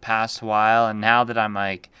for the past while. And now that I'm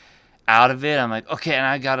like out of it, I'm like, okay, and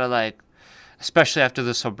I gotta like, especially after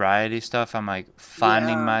the sobriety stuff, I'm like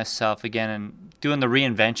finding Yeah. myself again and doing the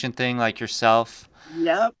reinvention thing like yourself.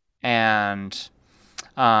 Yep. And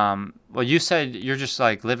well, you said you're just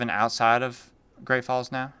like living outside of Great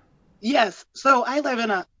Falls now. Yes. So I live in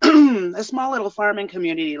a a small little farming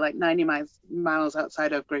community, like 90 miles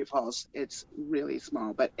outside of Great Falls. It's really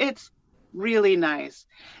small, but it's really nice.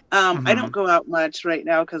 I Mm-hmm. don't go out much right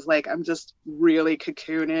now because like I'm just really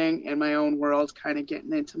cocooning in my own world, kind of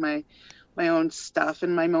getting into my own stuff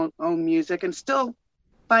and my own music, and still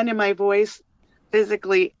finding my voice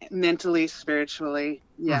physically, mentally, spiritually.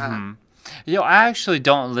 Yeah. Mm-hmm. I actually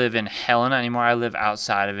don't live in Helena anymore. I live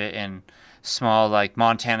outside of it in small like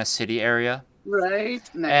Montana City area. Right.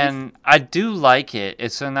 Nice. And I do like it.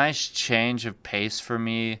 It's a nice change of pace for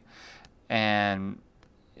me, and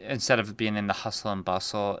instead of being in the hustle and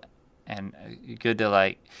bustle, and good to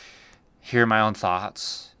like hear my own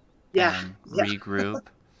thoughts Yeah. and Yeah. regroup.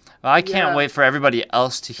 Well, I can't Yeah. wait for everybody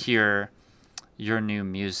else to hear your new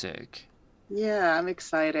music. Yeah, I'm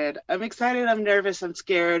excited. I'm excited. I'm nervous. I'm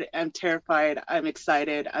scared. I'm terrified. I'm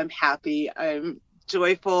excited. I'm happy. I'm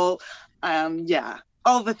joyful. Yeah,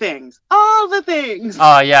 all the things. All the things.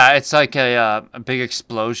 Oh yeah, it's like a big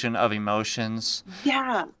explosion of emotions.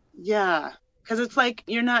 Yeah, yeah. Because it's like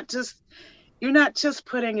you're not just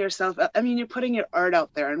putting yourself. I mean, you're putting your art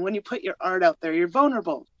out there, and when you put your art out there, you're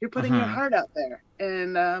vulnerable. You're putting your Hmm. heart out there,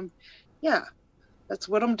 and yeah, that's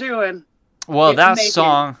what I'm doing. Well, Getting that naked.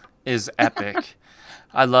 song is epic.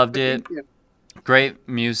 I loved But it. thank you. Great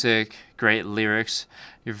music, great lyrics.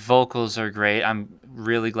 Your vocals are great. I'm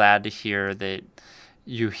really glad to hear that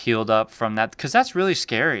you healed up from that because that's really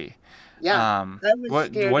scary. Yeah, I was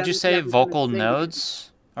scared. I What'd you was say? never going to Vocal sing again.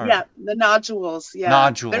 nodes Yeah, or the nodules. Yeah, they're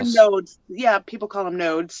nodules? nodes. Yeah, people call them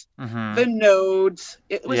nodes. Mm-hmm. The nodes.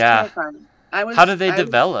 It was Yeah. terrifying. How did they I was,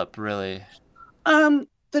 develop, really?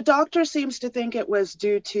 the doctor seems to think it was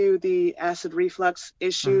due to the acid reflux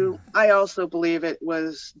issue. Mm-hmm. I also believe it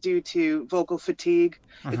was due to vocal fatigue.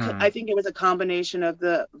 Mm-hmm. I think it was a combination of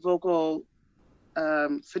the vocal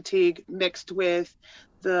fatigue mixed with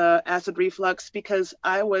the acid reflux because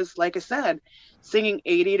I was, like I said, singing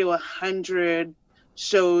 80 to 100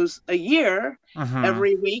 shows a year, Mm-hmm.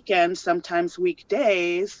 every weekend, sometimes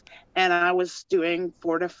weekdays, and I was doing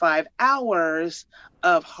 4 to 5 hours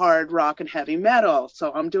of hard rock and heavy metal.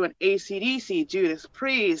 So I'm doing AC/DC, Judas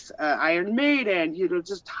Priest, Iron Maiden,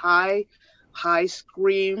 just high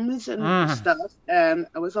screams and Mm. stuff, and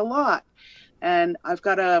it was a lot. And I've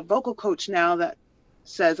got a vocal coach now that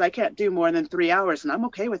says I can't do more than 3 hours, and I'm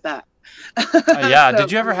okay with that. Yeah. So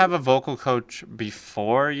Did you ever have a vocal coach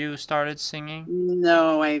before you started singing?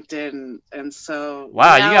 no, I didn't. And so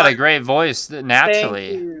Wow, you now got a great voice thank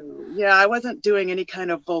naturally. you. Yeah, I wasn't doing any kind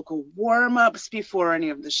of vocal warm-ups before any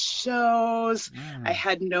of the shows. I Mm.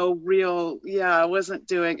 had no real, yeah, I wasn't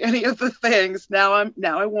doing any of the things. Now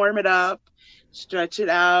I warm it up, stretch it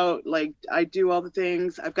out, like I do all the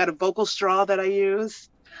things. I've got a vocal straw that I use.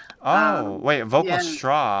 Oh, wait, vocal Yeah.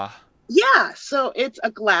 straw. Yeah, so it's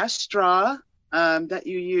a glass straw that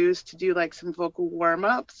you use to do like some vocal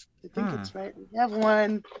warm-ups. I think Hmm. it's right. We have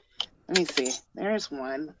one. Let me see. There's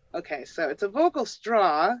one. Okay, so it's a vocal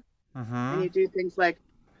straw, and Mm-hmm. you do things like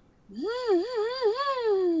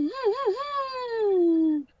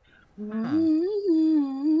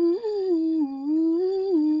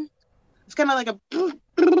Hmm. it's kind of like a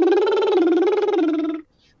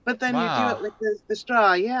but then you do Wow. it with the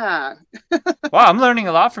straw. Yeah. Wow, I'm learning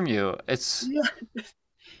a lot from you. It's Yeah.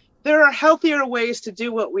 There are healthier ways to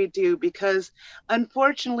do what we do because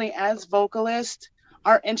unfortunately as vocalists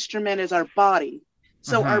our instrument is our body,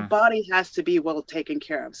 so our mm-hmm. body has to be well taken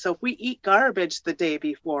care of. So if we eat garbage the day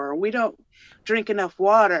before or we don't drink enough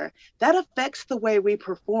water, that affects the way we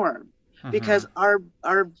perform Mm-hmm. because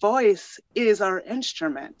our voice is our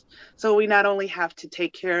instrument. So we not only have to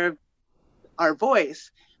take care of our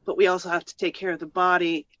voice, but we also have to take care of the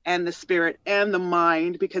body and the spirit and the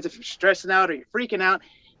mind, because if you're stressing out or you're freaking out,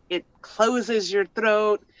 it closes your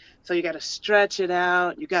throat. So you got to stretch it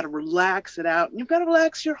out. You got to relax it out. And you've got to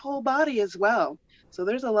relax your whole body as well. So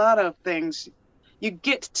there's a lot of things you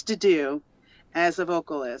get to do as a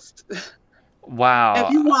vocalist. If Wow.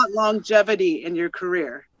 you want longevity in your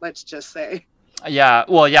career, let's just say. Yeah,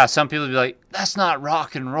 well, yeah, some people be like, that's not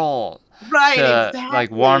rock and roll. Right, To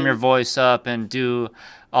like warm your exactly. voice up and do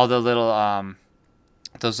all the little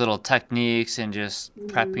those little techniques and just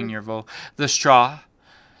prepping Mhm. your vocal. The straw.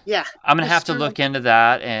 Yeah, I'm gonna the have to straw. look into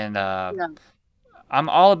that and Yeah. I'm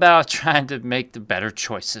all about trying to make the better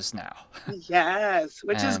choices now. Yes,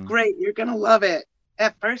 which is And great. You're gonna love it.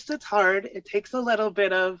 At first, it's hard. It takes a little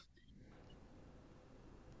bit of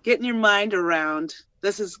getting your mind around.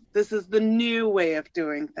 This is the new way of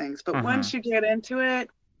doing things. But mhm. once you get into it,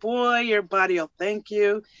 boy, your body will thank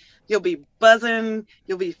you. You'll be buzzing.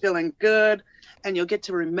 You'll be feeling good, and you'll get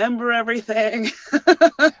to remember everything.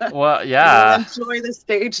 Well, And you'll yeah. enjoy the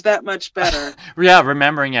stage that much better. Yeah,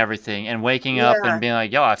 remembering everything and waking up and Yeah, being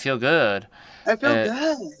like, "Yo, I feel good." I feel Uh,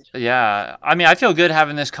 good. yeah. I mean, I feel good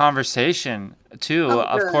having this conversation too. Oh,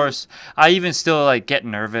 Of good. course, I even still like get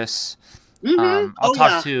nervous. I'll Oh,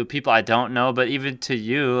 talk yeah. to people I don't know, but even to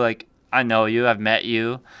you, like I know you, I've met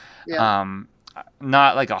you. Yeah. Um,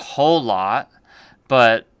 not like a whole lot,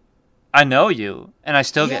 but I know you, and I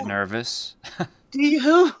still Yeah. get nervous. Do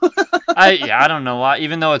you? I don't know why,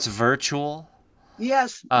 even though it's virtual.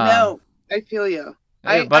 Yes. Um, No, I feel you.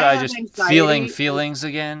 yeah, but I I have just feeling anxiety. feelings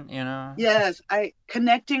again, you know. Yes, I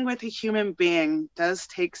connecting with a human being does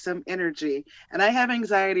take some energy, and I have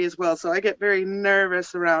anxiety as well, so I get very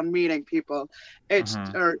nervous around meeting people, it's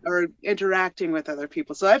Hmm. or interacting with other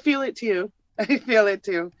people. So I feel it too. I feel it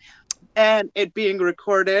too, and it being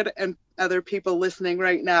recorded and other people listening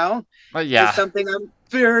right now But is yeah, something I'm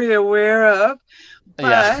very aware of.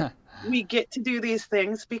 But yeah. we get to do these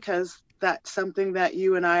things because that's something that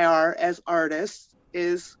you and I are as artists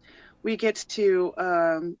is we get to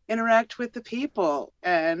interact with the people,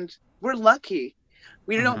 and we're lucky.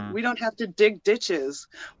 Hmm. We don't have to dig ditches.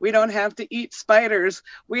 We don't have to eat spiders.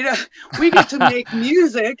 We don't we get to make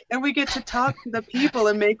music, and we get to talk to the people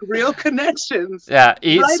and make real connections. Yeah,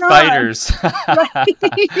 eat Right on. spiders.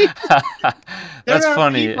 Right. That's There are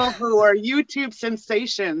funny. people who are YouTube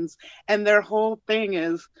sensations, and their whole thing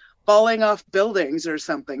is falling off buildings or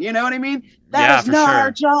something. You know what I mean? That Yeah, is for not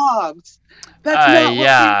our sure. jobs. That's not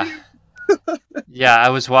what we Yeah. do. Yeah, I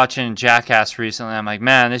was watching Jackass recently. I'm like,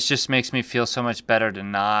 man, this just makes me feel so much better to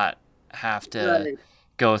not have to Right,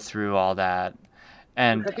 go through all that.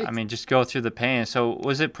 And I right. mean, just go through the pain. So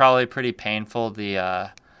was it probably pretty painful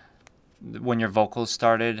when your vocals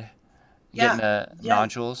started getting Yeah, the yeah,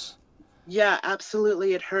 nodules? yeah,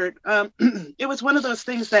 absolutely. It hurt. It was one of those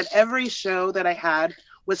things that every show that I had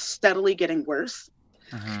was steadily getting worse.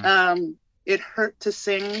 Hmm. It hurt to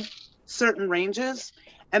sing certain ranges,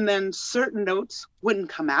 and then certain notes wouldn't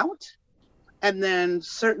come out. And then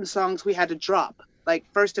certain songs we had to drop. Like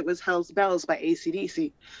first it was Hell's Bells by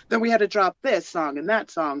AC/DC. Then we had to drop this song and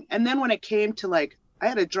that song. And then when it came to like I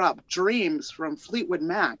had to drop Dreams from Fleetwood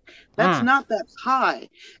Mac. That's Hmm. not that high.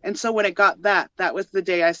 And so when it got that, that was the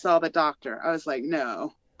day I saw the doctor. I was like,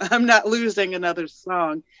 no, I'm not losing another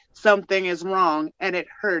song. Something is wrong and it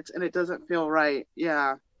hurts and it doesn't feel right.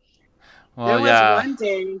 Yeah. Well, There was yeah. one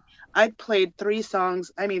day I'd played 3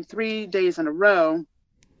 songs, 3 days in a row,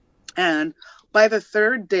 and by the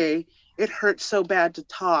third day, it hurt so bad to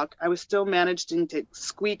talk. I was still managing to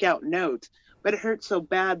squeak out notes, but it hurt so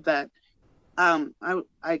bad that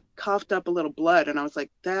I coughed up a little blood, and I was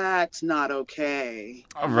like, "That's not okay."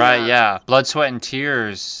 Right, Yeah, yeah. Blood, sweat, and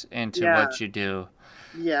tears into yeah, what you do.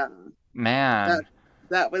 yeah. That Man.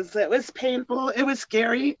 that was painful. It was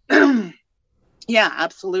scary. Yeah,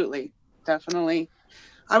 absolutely, definitely.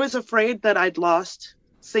 I was afraid that I'd lost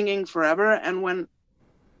singing forever, and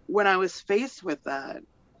when I was faced with that,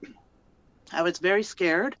 I was very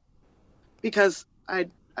scared because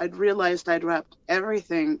I'd realized I'd wrapped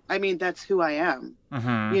everything. I mean, that's who I am,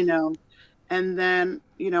 Hmm. you know. And then,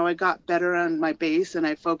 I got better on my bass, and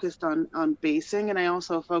I focused on basing, and I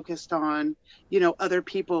also focused on, other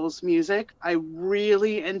people's music. I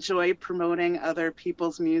really enjoy promoting other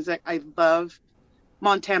people's music. I love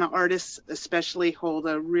Montana artists, especially hold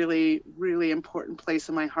a really, really important place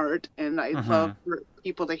in my heart, and I love Hmm. for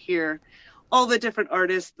people to hear all the different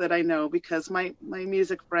artists that I know because my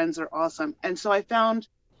music friends are awesome. And so I found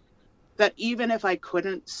that even if I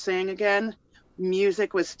couldn't sing again,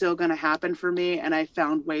 music was still going to happen for me, and I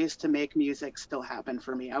found ways to make music still happen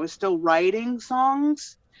for me. I was still writing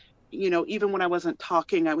songs, even when I wasn't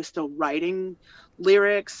talking, I was still writing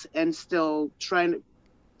lyrics and still trying to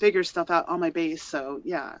figure stuff out on my bass. So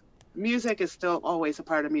yeah, music is still always a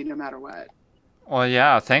part of me no matter what. Well,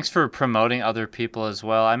 yeah. Thanks for promoting other people as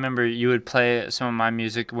well. I remember you would play some of my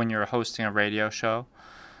music when you were hosting a radio show.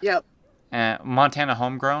 Yep. And Montana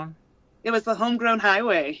Homegrown? It was the Homegrown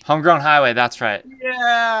Highway. Homegrown Highway, that's right.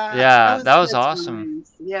 Yeah, Yeah, those that was good awesome.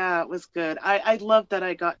 times. Yeah, it was good. I love that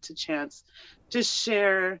I got to chance to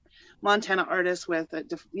share Montana artists with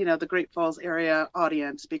the Great Falls area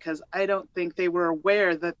audience, because I don't think they were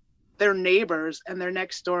aware that their neighbors and their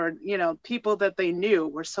next door, people that they knew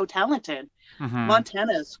were so talented. Hmm.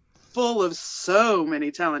 Montana's full of so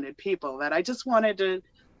many talented people that I just wanted to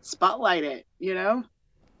spotlight it, you know?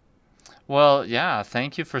 Well, yeah,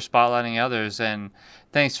 thank you for spotlighting others, and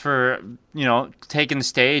thanks for, taking the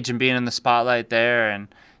stage and being in the spotlight there, and,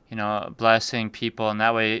 blessing people. And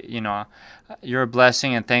that way, you're a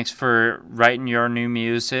blessing, and thanks for writing your new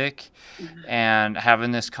music and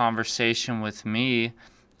having this conversation with me.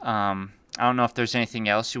 I don't know if there's anything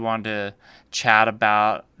else you wanted to chat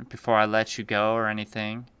about before I let you go or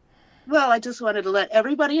anything. Well, I just wanted to let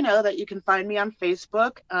everybody know that you can find me on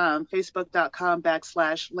Facebook,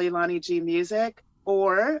 facebook.com/Layloni G Music,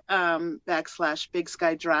 or /Big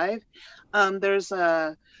Sky Drive.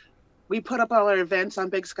 We put up all our events on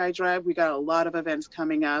Big Sky Drive. We got a lot of events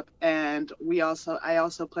coming up, and I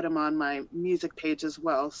also put them on my music page as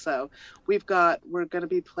well. So we're going to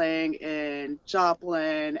be playing in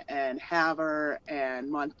Joplin and Havre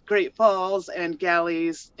and Great Falls and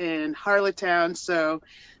Galleys in Harlowtown. So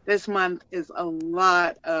this month is a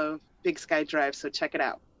lot of Big Sky Drive, so check it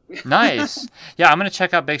out. Nice. Yeah, I'm going to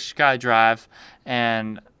check out Big Sky Drive,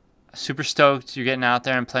 and super stoked you're getting out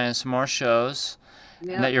there and playing some more shows.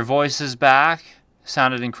 Yeah. And that your voice is back.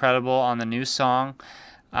 Sounded incredible on the new song.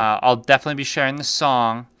 I'll definitely be sharing the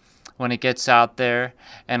song when it gets out there,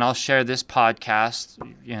 and I'll share this podcast,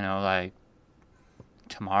 like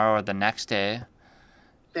tomorrow or the next day.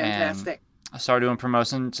 Fantastic. And I started doing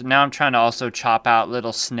promotions. Now I'm trying to also chop out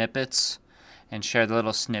little snippets and share the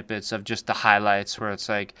little snippets of just the highlights where it's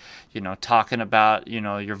like, talking about,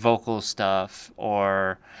 your vocal stuff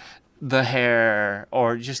or the hair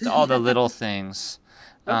or just all the little things.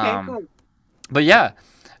 Okay, cool. But yeah,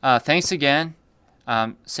 thanks again.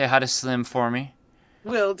 Say hi to Slim for me.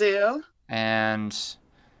 Will do. And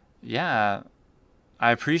yeah,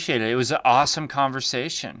 I appreciate it. It was an awesome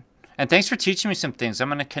conversation. And thanks for teaching me some things. I'm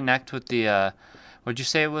going to connect with the, what'd you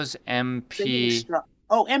say it was? MPS.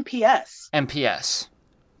 MPS.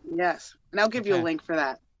 Yes. And I'll give you a link for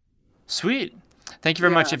that. Sweet. Thank you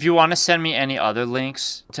very much. If you want to send me any other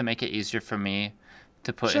links to make it easier for me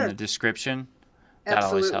to put in the description, that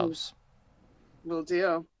always helps. Will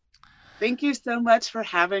do. Thank you so much for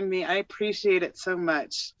having me. I appreciate it so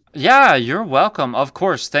much. Yeah, you're welcome. Of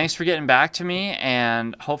course. Thanks for getting back to me,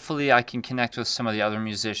 and hopefully I can connect with some of the other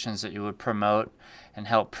musicians that you would promote and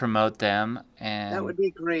help promote them. And that would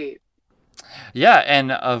be great. Yeah,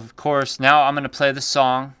 and of course, now I'm going to play the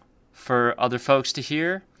song for other folks to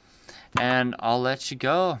hear, and I'll let you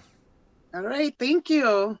go. All right. Thank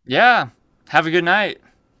you. Yeah. Have a good night.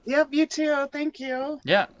 Yep, you too. Thank you.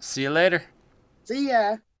 Yeah. See you later. See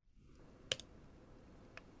ya.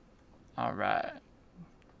 All right.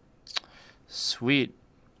 Sweet.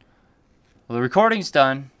 Well, the recording's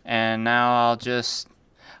done, and now I'll just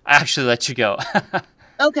actually let you go.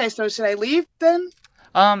 Okay, so should I leave then?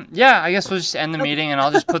 Yeah, I guess we'll just end the meeting, and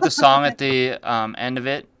I'll just put the song at the end of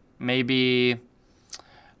it. Maybe,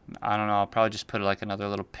 I don't know, I'll probably just put like another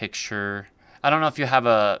little picture. I don't know if you have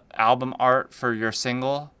a album art for your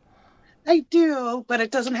single. I do, but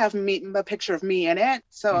it doesn't have a picture of me in it.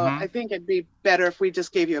 So I think it'd be better if we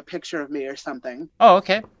just gave you a picture of me or something. Oh,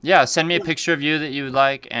 okay. Yeah, send me a picture of you that you would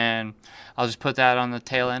like, and I'll just put that on the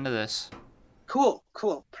tail end of this. Cool.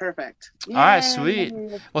 Perfect. Yay. All right, sweet.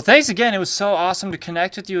 Well, thanks again. It was so awesome to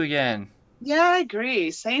connect with you again. Yeah, I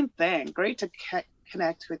agree. Same thing. Great to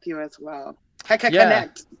connect with you as well.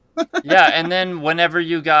 Connect. Yeah, and then whenever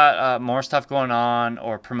you got more stuff going on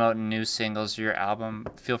or promoting new singles or your album,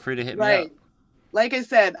 feel free to hit me up. Like I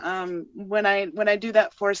said, when I do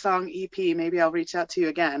that 4-song EP, maybe I'll reach out to you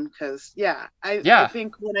again, because I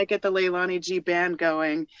think when I get the Layloni G band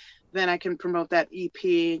going, then I can promote that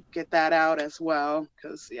EP, get that out as well,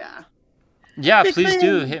 because Yeah, please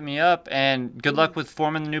do hit me up, and good luck with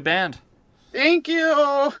forming the new band. Thank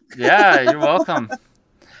you. Yeah, you're welcome.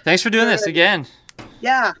 Thanks for doing this again.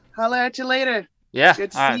 Yeah, holler at you later. Yeah.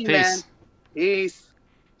 Good to all right, see you, peace. man. Peace.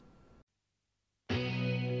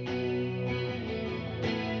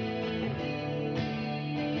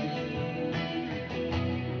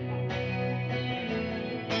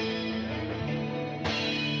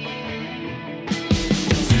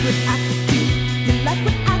 See what I can do. You like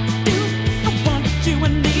what I do. I want you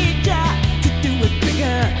and need ya to do it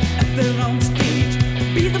bigger. Up there on stage,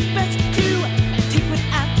 be the best you. Take what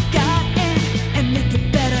I've got and make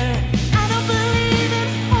it better. I don't believe in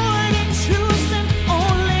hoarding, choosing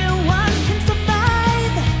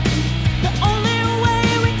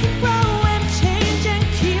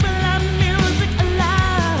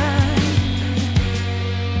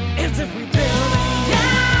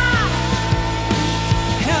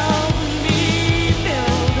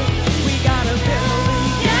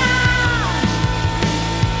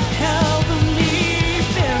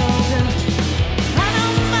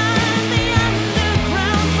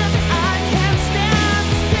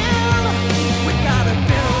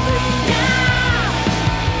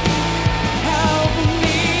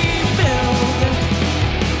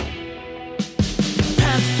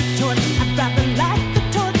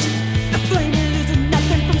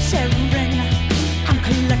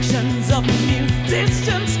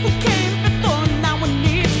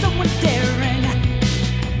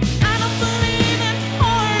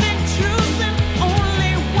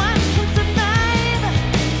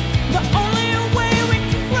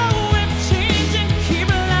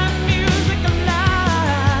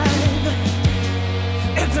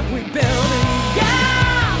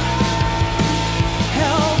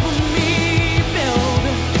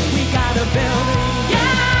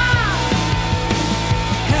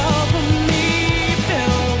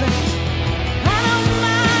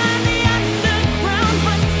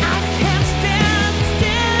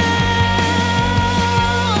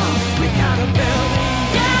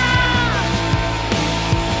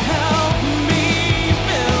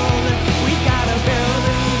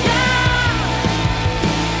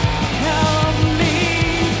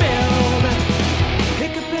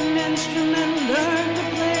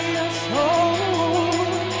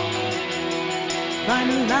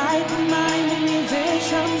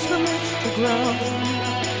grow.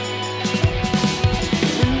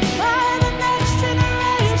 Inspire the next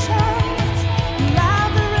generation.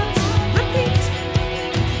 Labyrinth, repeat.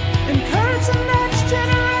 Encourage the next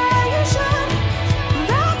generation.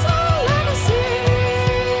 That's our legacy.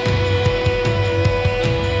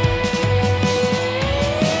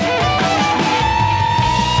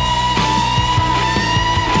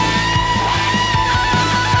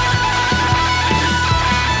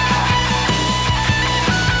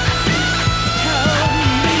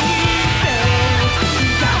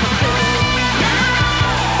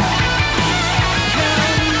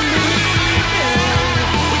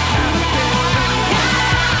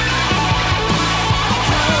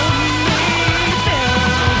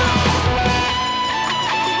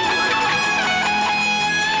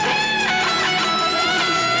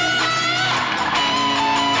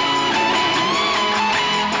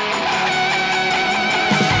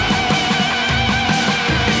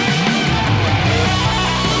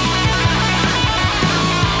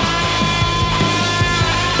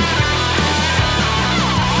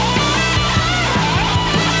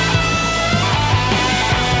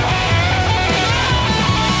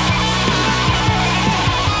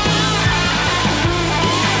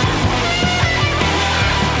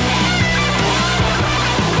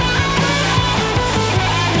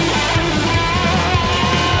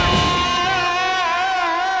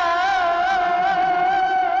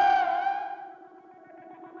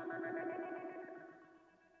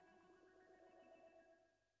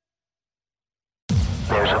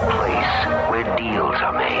 There's a place where deals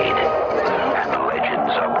are made and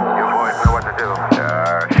legends are born. You boys know what to do.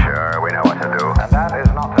 Sure, we know what to do. And that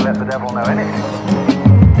is not to let the devil know anything.